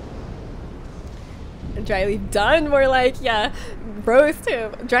pass. Dryleaf Dun, more like, yeah, roast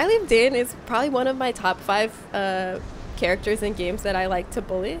him. Dryleaf Din is probably one of my top 5 characters in games that I like to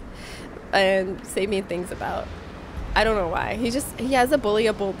bully and say mean things about. I don't know why. He has a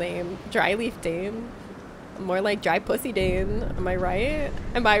bullyable name. Dryleaf Dane. More like Dry Pussy Dane. Am I right?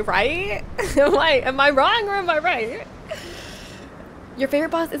 Am I right? Am I wrong or am I right? Your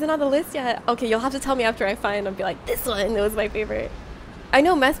favorite boss isn't on the list yet? Okay, you'll have to tell me after I find and be like, this one was my favorite. I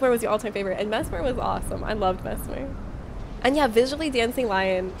know Mesmer was your all-time favorite, and Mesmer was awesome. I loved Mesmer. And yeah, visually Dancing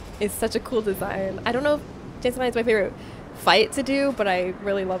Lion is such a cool design. I don't know if Dancing Lion is my favorite fight to do, but I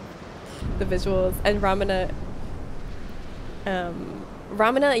really love the visuals. And Ramana,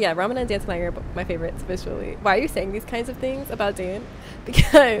 Ramana, yeah, Ramana and Dancing Light are my favorites visually. Why are you saying these kinds of things about Dan?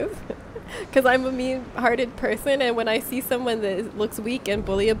 Because I'm a mean-hearted person, and when I see someone that looks weak and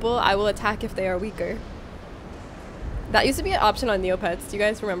bullyable, I will attack if they are weaker. That used to be an option on Neopets. Do you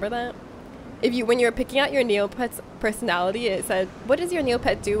guys remember that? When you were picking out your Neopet's personality, it said, what does your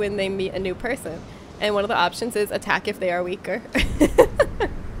Neopet do when they meet a new person? And one of the options is attack if they are weaker.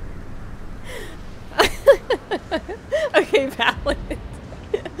 Okay, valid.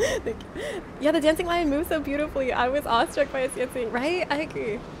 Yeah, the dancing lion moves so beautifully. I was awestruck by its dancing, right? I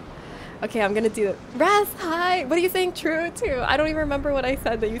agree. Okay, I'm gonna do it. Raz, hi! What are you saying true to? I don't even remember what I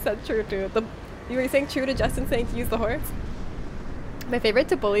said that you said true to. You were saying true to Justin saying to use the horse? My favorite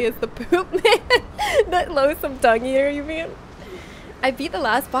to bully is the poop man. That loathsome dung eater, you mean? I beat the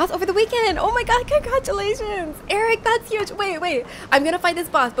last boss over the weekend. Oh my god, congratulations. Eric, that's huge. Wait. I'm gonna fight this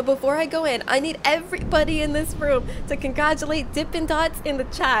boss, but before I go in, I need everybody in this room to congratulate Dippin' Dots in the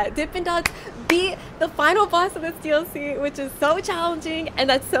chat. Dippin' Dots beat the final boss of this DLC, which is so challenging, and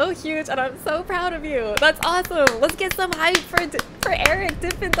that's so huge, and I'm so proud of you. That's awesome. Let's get some hype for Eric,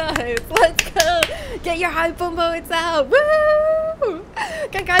 Dippin' Dots. Let's go. Get your hype emotes out. Woo!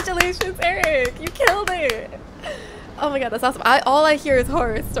 Congratulations, Eric. You killed it. Oh my god, that's awesome. All I hear is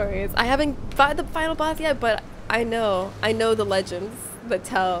horror stories. I haven't fought the final boss yet, but I know the legends that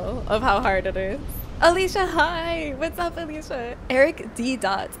tell of how hard it is. Alicia, hi! What's up, Alicia? Eric D.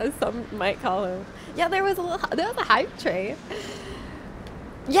 Dots, as some might call him. Yeah, there was a hype train.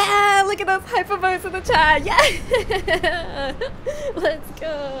 Yeah, look at those hype emotes in the chat. Yeah! Let's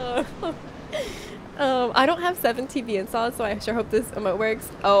go. I don't have 7TV installed, so I sure hope this emote works.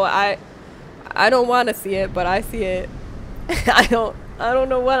 Oh, I don't want to see it, but I see it. I don't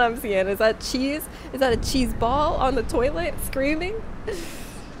know what I'm seeing. Is that cheese? Is that a cheese ball on the toilet screaming?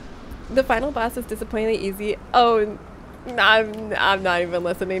 The final boss is disappointingly easy. Oh, I'm not even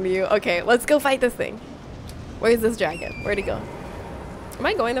listening to you. Okay, let's go fight this thing. Where's this dragon? Where'd he go? Am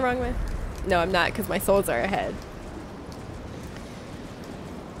I going the wrong way? No, I'm not, because my souls are ahead.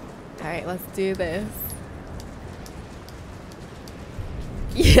 Alright, let's do this.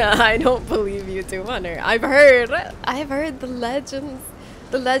 Yeah, I don't believe you, 200. I've heard the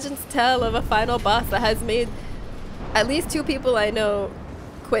legends tell of a final boss that has made at least 2 people I know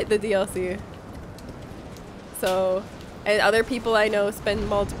quit the DLC. So, and other people I know spend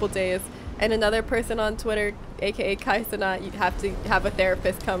multiple days, and another person on Twitter, aka Kaisanat, you'd have to have a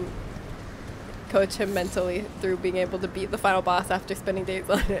therapist come coach him mentally through being able to beat the final boss after spending days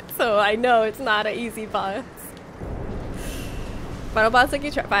on it. So I know it's not an easy boss. Final boss like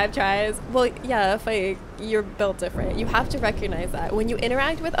you 5 tries. Well, yeah, if you're built different. You have to recognize that. When you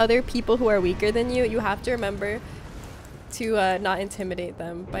interact with other people who are weaker than you, you have to remember to not intimidate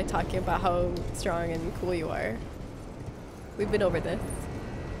them by talking about how strong and cool you are. We've been over this.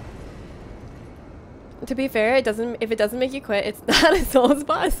 To be fair, if it doesn't make you quit, it's not a Souls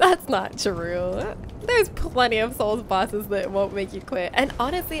boss. That's not true. There's plenty of Souls bosses that won't make you quit. And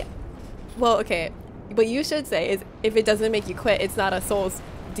honestly, well, okay. What you should say is, if it doesn't make you quit, it's not a Souls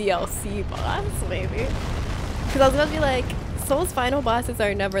DLC boss, maybe. Because I was about to be like, Souls final bosses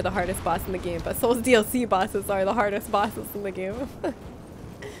are never the hardest boss in the game, but Souls DLC bosses are the hardest bosses in the game.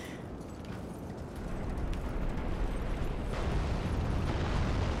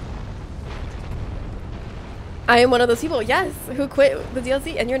 I am one of those people, yes, who quit the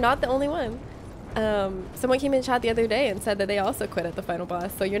DLC, and you're not the only one. Someone came in chat the other day and said that they also quit at the final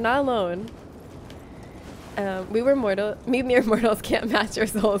boss, so you're not alone. We mere mortals can't match your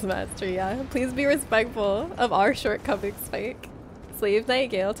Souls mastery, yeah. Please be respectful of our shortcomings, Spike. Slave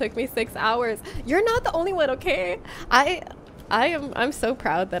Nightingale took me 6 hours. You're not the only one, okay? I'm so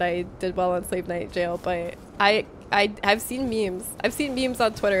proud that I did well on Slave Nightingale, but I've seen memes. I've seen memes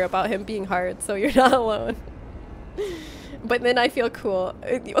on Twitter about him being hard, so you're not alone. But then I feel cool.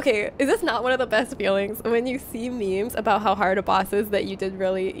 Okay, is this not one of the best feelings when you see memes about how hard a boss is that you did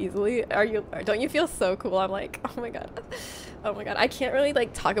really easily? Don't you feel so cool? I'm like, oh my god, I can't really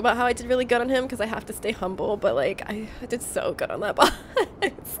like talk about how I did really good on him because I have to stay humble, but like I did so good on that boss.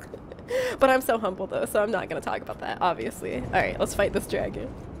 But I'm so humble though, so I'm not gonna talk about that, obviously. All right, let's fight this dragon.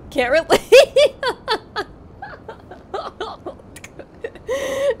 Can't relate.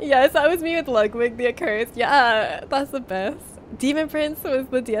 Yes, that was me with Ludwig the Accursed. Yeah, that's the best. Demon Prince was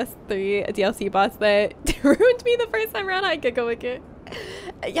the DS3 DLC boss that ruined me the first time around. I giggle with it.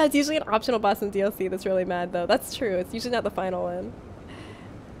 Yeah, it's usually an optional boss in DLC that's really mad though. That's true. It's usually not the final one.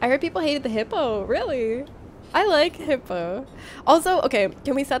 I heard people hated the hippo. Really? I like hippo. Also, okay,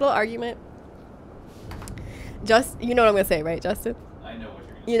 can we settle argument? You know what I'm gonna say, right, Justin? I know what you're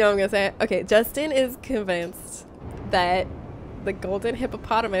gonna say. You know what I'm gonna say? Okay, Justin is convinced that the golden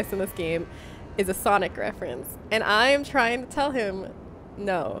hippopotamus in this game is a Sonic reference. And I am trying to tell him,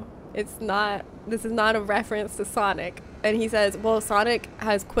 no, it's not. This is not a reference to Sonic. And he says, well, Sonic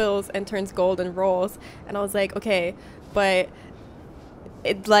has quills and turns gold and rolls. And I was like, okay, but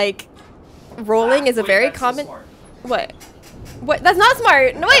it like rolling is a very common. So what? What? That's not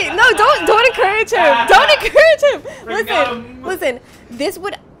smart. No, wait, no, don't encourage him. Don't encourage him. Listen. This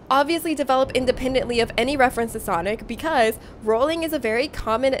would obviously develop independently of any reference to Sonic because rolling is a very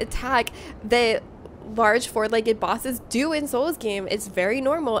common attack that large four-legged bosses do in Souls game. It's very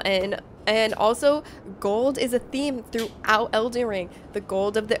normal, and also gold is a theme throughout Elden Ring. The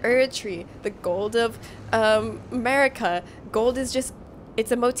gold of the Erdtree, the gold of America. Gold is just,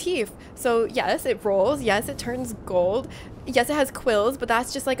 it's a motif. So yes, it rolls. Yes, it turns gold. Yes, it has quills, but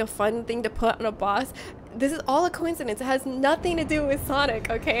that's just like a fun thing to put on a boss. This is all a coincidence. It has nothing to do with Sonic,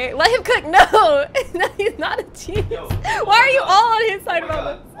 okay? Let him cook. No, no, he's not a genius. Yo, why are you all on his side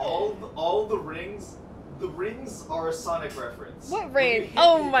about this? All the rings are a Sonic reference. What ring?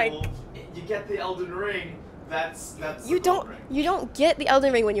 Oh my! You get the Elden Ring. That's you don't ring. You don't get the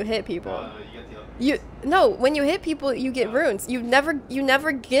Elden Ring when you hit people. No, you get the Elden Ring. No, when you hit people, you get runes. You never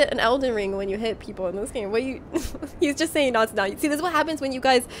get an Elden Ring when you hit people in this game. What you? He's just saying not to now. See, this is what happens when you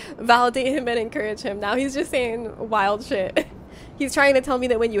guys validate him and encourage him. Now he's just saying wild shit. He's trying to tell me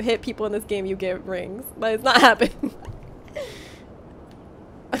that when you hit people in this game, you get rings, but it's not happening.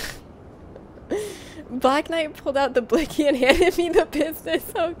 Black Knight pulled out the blicky and handed me the business.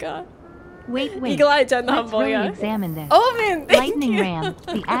 Oh god. Wait. Eagle-eyed Jen the Let's Humble, really yeah. examine this. Omen, thank Lightning you. Ram,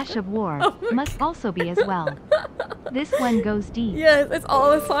 the Ash of War, must also be as well. This one goes deep. Yes, it's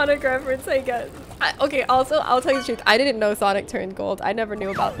all a Sonic reference, I guess. Okay, also, I'll tell you the truth. I didn't know Sonic turned gold. I never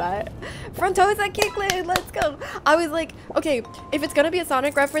knew about that. Frontoes at Caitlin, let's go. I was like, okay, if it's gonna be a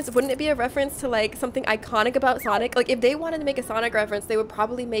Sonic reference, wouldn't it be a reference to like something iconic about Sonic? Like if they wanted to make a Sonic reference, they would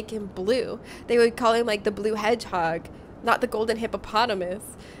probably make him blue. They would call him like the blue hedgehog, not the golden hippopotamus.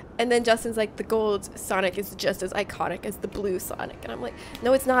 And then Justin's like, the gold Sonic is just as iconic as the blue Sonic. And I'm like,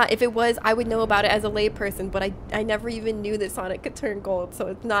 no, it's not. If it was, I would know about it as a layperson, but I never even knew that Sonic could turn gold, so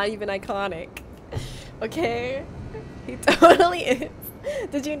it's not even iconic. Okay? He totally is.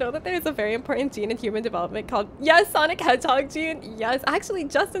 Did you know that there's a very important gene in human development called, yes, Sonic Hedgehog gene? Yes, actually,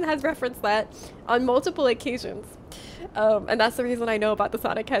 Justin has referenced that on multiple occasions. And that's the reason I know about the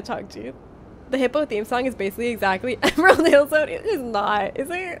Sonic Hedgehog gene. The Hippo theme song is basically exactly Emerald Hill Zone. It is not. Is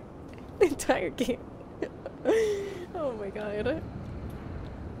it? The entire game. Oh my god.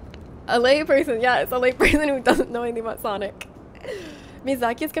 A layperson, yes, a layperson who doesn't know anything about Sonic.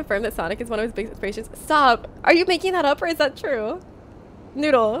 Miyazaki has confirmed that Sonic is one of his biggest inspirations. Stop! Are you making that up or is that true?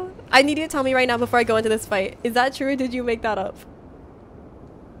 Noodle, I need you to tell me right now before I go into this fight. Is that true or did you make that up?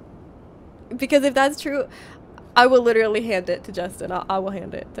 Because if that's true, I will literally hand it to Justin. I will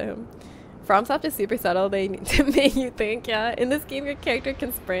hand it to him. FromSoft is super subtle. They need to make you think, yeah. In this game, your character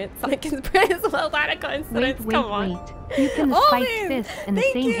can sprint. Sonic can sprint as well. Not a coincidence. Wait. Come on. You can Oh, spike man. fists in the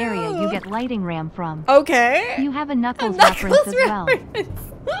Thank same you. area you get Lighting Ram from. Okay. You have a Knuckles reference as well.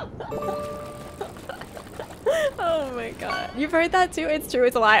 Oh my god. You've heard that too? It's true.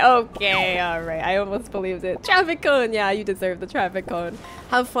 It's a lie. Okay. Alright. I almost believed it. Traffic cone. Yeah, you deserve the traffic cone.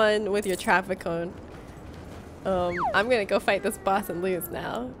 Have fun with your traffic cone. I'm gonna go fight this boss and lose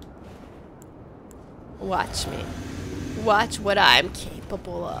now. Watch me. Watch what I'm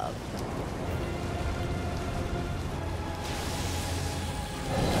capable of.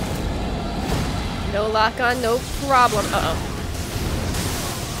 No lock on, no problem.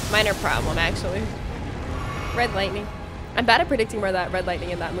 Minor problem, actually. Red lightning. I'm bad at predicting where that red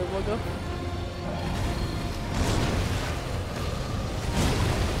lightning in that move will go.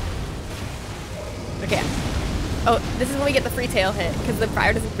 Okay. Oh, this is when we get the free tail hit, because the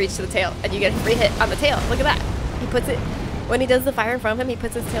fire doesn't reach to the tail, and you get a free hit on the tail. Look at that. He puts it, when he does the fire in front of him, he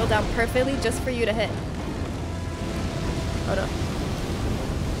puts his tail down perfectly just for you to hit. Oh no.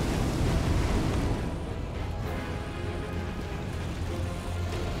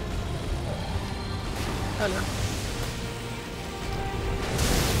 Oh no.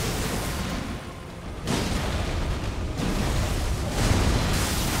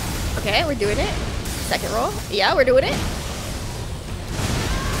 Okay, we're doing it. Second roll. Yeah, we're doing it.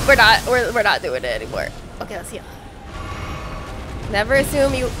 We're not doing it anymore. Okay, let's see. Never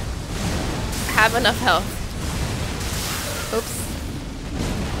assume you have enough health. Oops.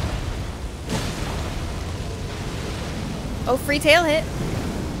 Oh, free tail hit.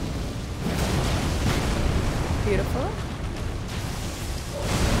 Beautiful.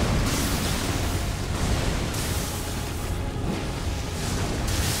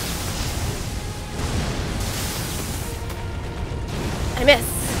 I missed.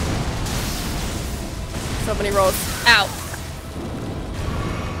 So many rolls. Ow.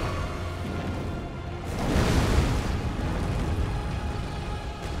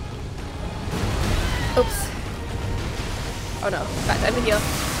 Oops. Oh no. Bad time to heal.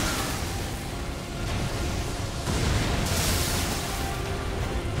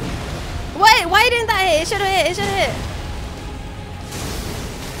 Wait, why didn't that hit? It should have hit. It should have hit.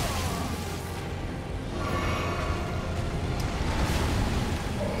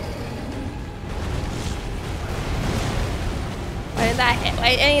 Why did that hit? Why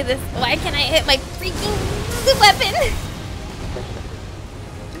any of this? Why can't I hit my freaking weapon?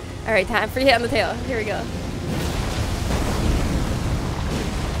 All right, time for you hit on the tail. Here we go.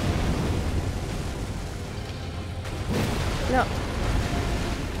 No.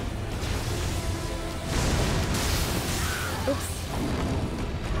 Oops.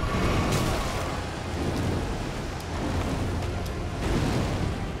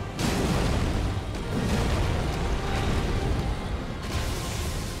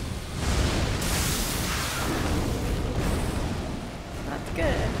 That's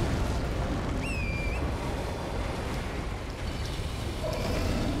good.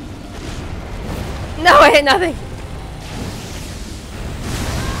 No, I hit nothing.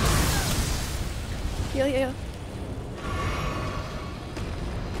 Heal, heal.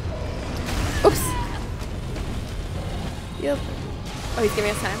 Oops. Yep. Oh, he's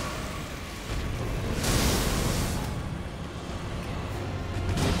giving us time.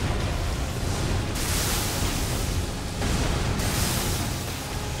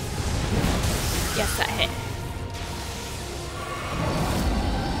 Yes, that hit.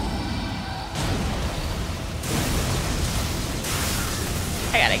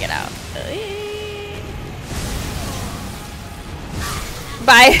 I gotta get out.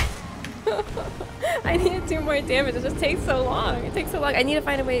 Bye. I needed 2 more damage. It just takes so long. It takes so long. I need to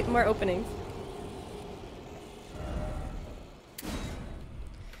find a way more openings.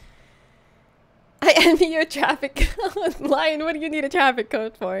 I envy your traffic code. Lion, what do you need a traffic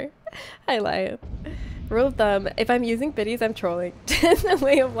code for? Hi, Lion. Rule of thumb, if I'm using biddies, I'm trolling. Just a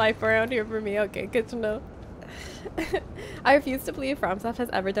way of life around here for me. Okay, good to know. I refuse to believe FromSoft has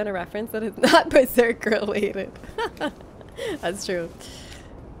ever done a reference that is not Berserk related. That's true.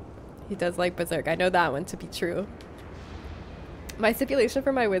 He does like Berserk. I know that one to be true. My stipulation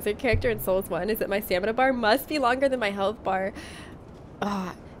for my wizard character in Souls 1 is that my stamina bar must be longer than my health bar.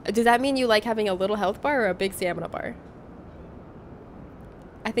 Does that mean you like having a little health bar or a big stamina bar?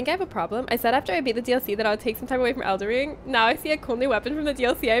 I think I have a problem. I said after I beat the DLC that I would take some time away from Elden Ring. Now I see a cool new weapon from the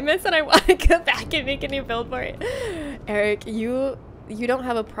DLC I missed and I want to go back and make a new build for it. Eric, you don't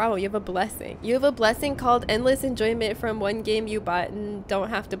have a problem. You have a blessing. You have a blessing called endless enjoyment from one game you bought and don't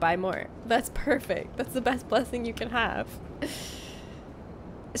have to buy more. That's perfect. That's the best blessing you can have.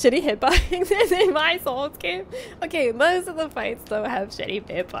 Shitty hitboxes in my Souls game? Okay, most of the fights though have shitty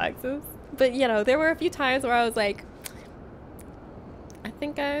hitboxes. But you know, there were a few times where I was like, I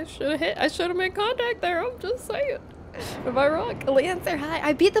think I should have made contact there. I'm just saying. Am I wrong? Lancer, hi.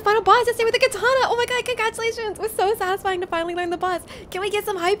 I beat the final boss yesterday with the katana. Oh my god, congratulations. It was so satisfying to finally learn the boss. Can we get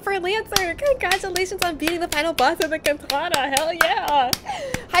some hype for Lancer? Congratulations on beating the final boss with the katana. Hell yeah.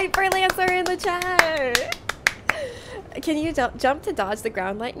 Hype for Lancer in the chat. Can you jump to dodge the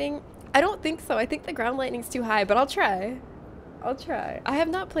ground lightning? I don't think so. I think the ground lightning's too high, but I'll try. I'll try. I have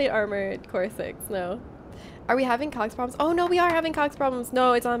not played Armored Core 6, no. Are we having cogs problems? Oh no, we are having cogs problems.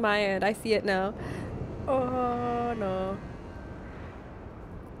 No, it's on my end. I see it now. Oh no.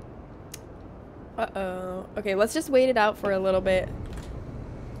 Uh-oh. Okay, let's just wait it out for a little bit.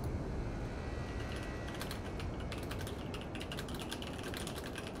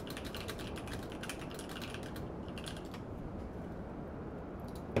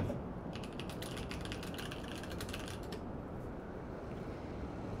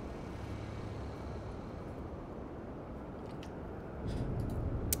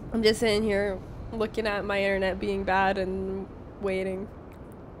 I'm just sitting here looking at my internet being bad and waiting.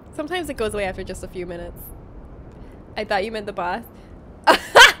 Sometimes it goes away after just a few minutes. I thought you meant the boss.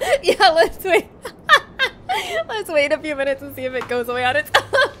 Yeah, let's wait. Let's wait a few minutes and see if it goes away on its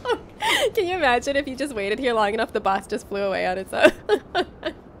own. Can you imagine if you just waited here long enough, the boss just flew away on its own?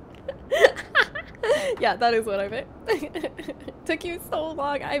 Yeah, that is what I meant. Took you so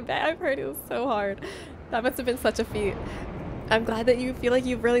long. I bet. I've heard it was so hard. That must have been such a feat. I'm glad that you feel like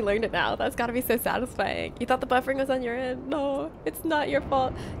you've really learned it now. That's gotta be so satisfying. You thought the buffering was on your end. No, it's not your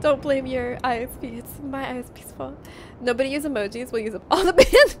fault. Don't blame your ISP. It's my ISP's fault. Nobody use emojis. We'll use all the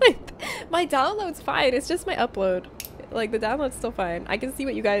bandwidth. My download's fine. It's just my upload. Like, the download's still fine. I can see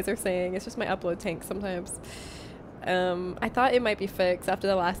what you guys are saying. It's just my upload tank sometimes. I thought it might be fixed after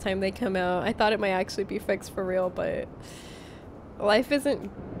the last time they come out. I thought it might actually be fixed for real, but life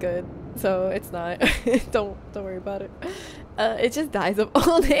isn't good, so it's not. Don't worry about it. It just dies of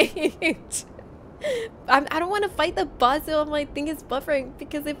old age. I don't want to fight the boss so my thing is buffering,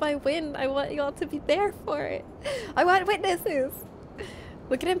 because if I win, I want y'all to be there for it. I want witnesses.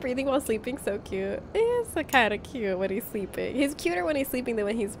 Look at him breathing while sleeping, so cute. He's so kind of cute when he's sleeping. He's cuter when he's sleeping than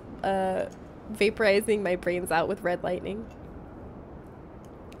when he's vaporizing my brains out with red lightning.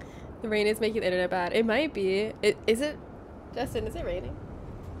 The rain is making the internet bad. It might be. Is it? Justin, is it raining?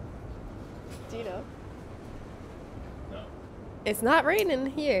 Do you know? No. It's not raining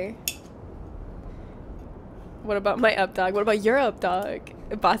here. What about my up dog? What about your up dog?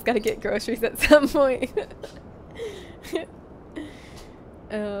 The boss gotta get groceries at some point.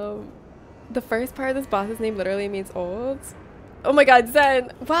 The first part of this boss's name literally means old. Oh my god,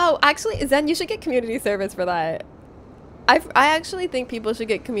 Zen! Wow, actually, Zen, you should get community service for that. I actually think people should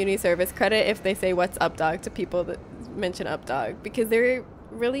get community service credit if they say what's up dog to people that mention up dog, because they're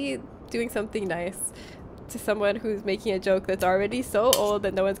really doing something nice to someone who's making a joke that's already so old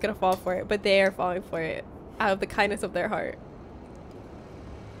that no one's gonna fall for it, but they are falling for it out of the kindness of their heart.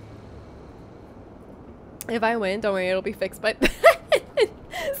 If I win, don't worry, it'll be fixed by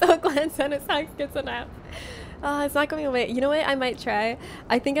so glad Senate Socks gets a nap. It's not going away. You know what I might try?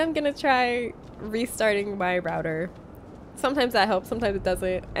 I think I'm gonna try restarting my router. Sometimes that helps, sometimes it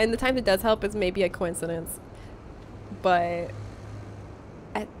doesn't. And the time it does help is maybe a coincidence. But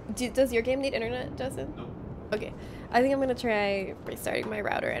does your game need internet, Justin? Nope. Okay. I think I'm gonna try restarting my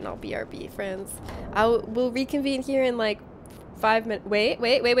router and I'll BRB, friends. We'll reconvene here in like 5 minutes. Wait.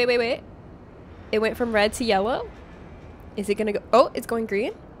 It went from red to yellow. Is it gonna go? Oh, it's going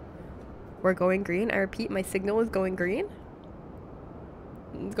green. We're going green. I repeat, my signal is going green.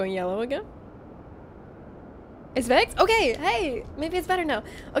 It's going yellow again. It's fixed? Okay, hey, maybe it's better now.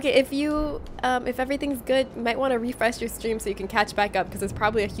 Okay, if you, if everything's good, you might want to refresh your stream so you can catch back up, because there's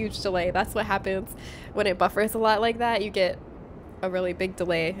probably a huge delay. That's what happens when it buffers a lot like that. You get a really big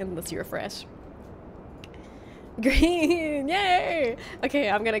delay unless you refresh. Green, yay! Okay,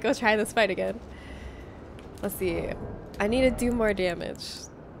 I'm gonna go try this fight again. Let's see. I need to do more damage.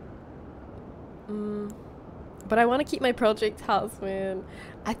 But I want to keep my Project Talisman.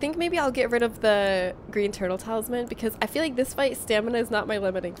 I think maybe I'll get rid of the Green Turtle Talisman, because I feel like this fight, stamina is not my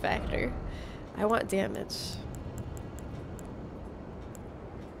limiting factor. I want damage.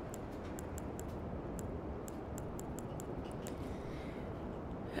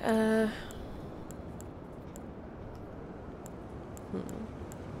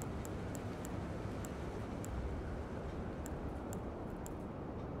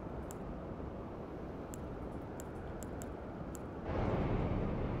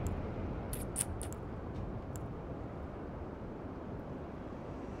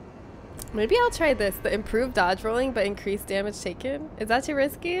 Maybe I'll try this, the improved dodge rolling but increased damage taken. Is that too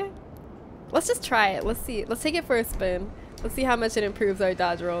risky? Let's just try it. Let's see. Let's take it for a spin. Let's see how much it improves our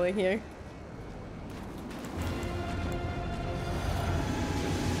dodge rolling here.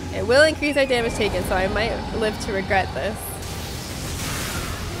 It will increase our damage taken, so I might live to regret this.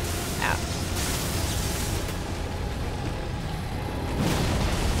 Ow.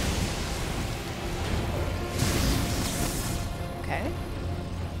 Okay.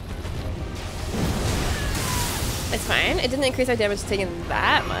 It's fine. It didn't increase our damage taken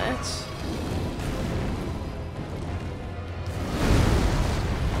that much.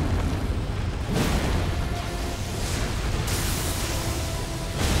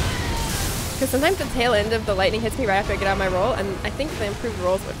 Because sometimes the tail end of the lightning hits me right after I get out of my roll, and I think the improved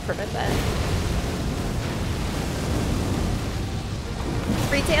rolls would prevent that.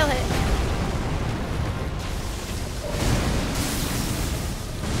 Free tail hit.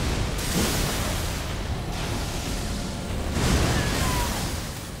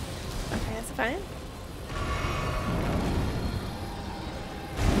 Fine.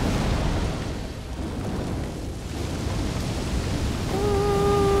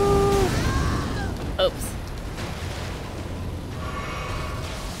 Oops.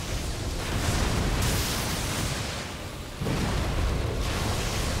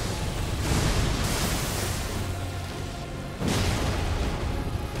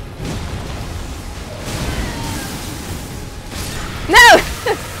 No!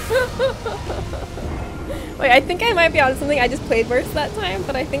 Wait, I think I might be on something. I just played worse that time,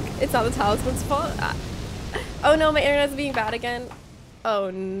 but I think it's not the talisman's fault. Oh no, my internet's being bad again.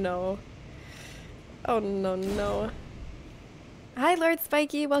 Oh no. Oh no. Hi Lord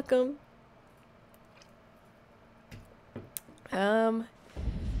Spiky, welcome.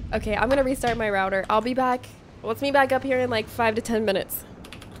 Okay, I'm gonna restart my router. I'll be back Let's meet back up here in like 5 to 10 minutes.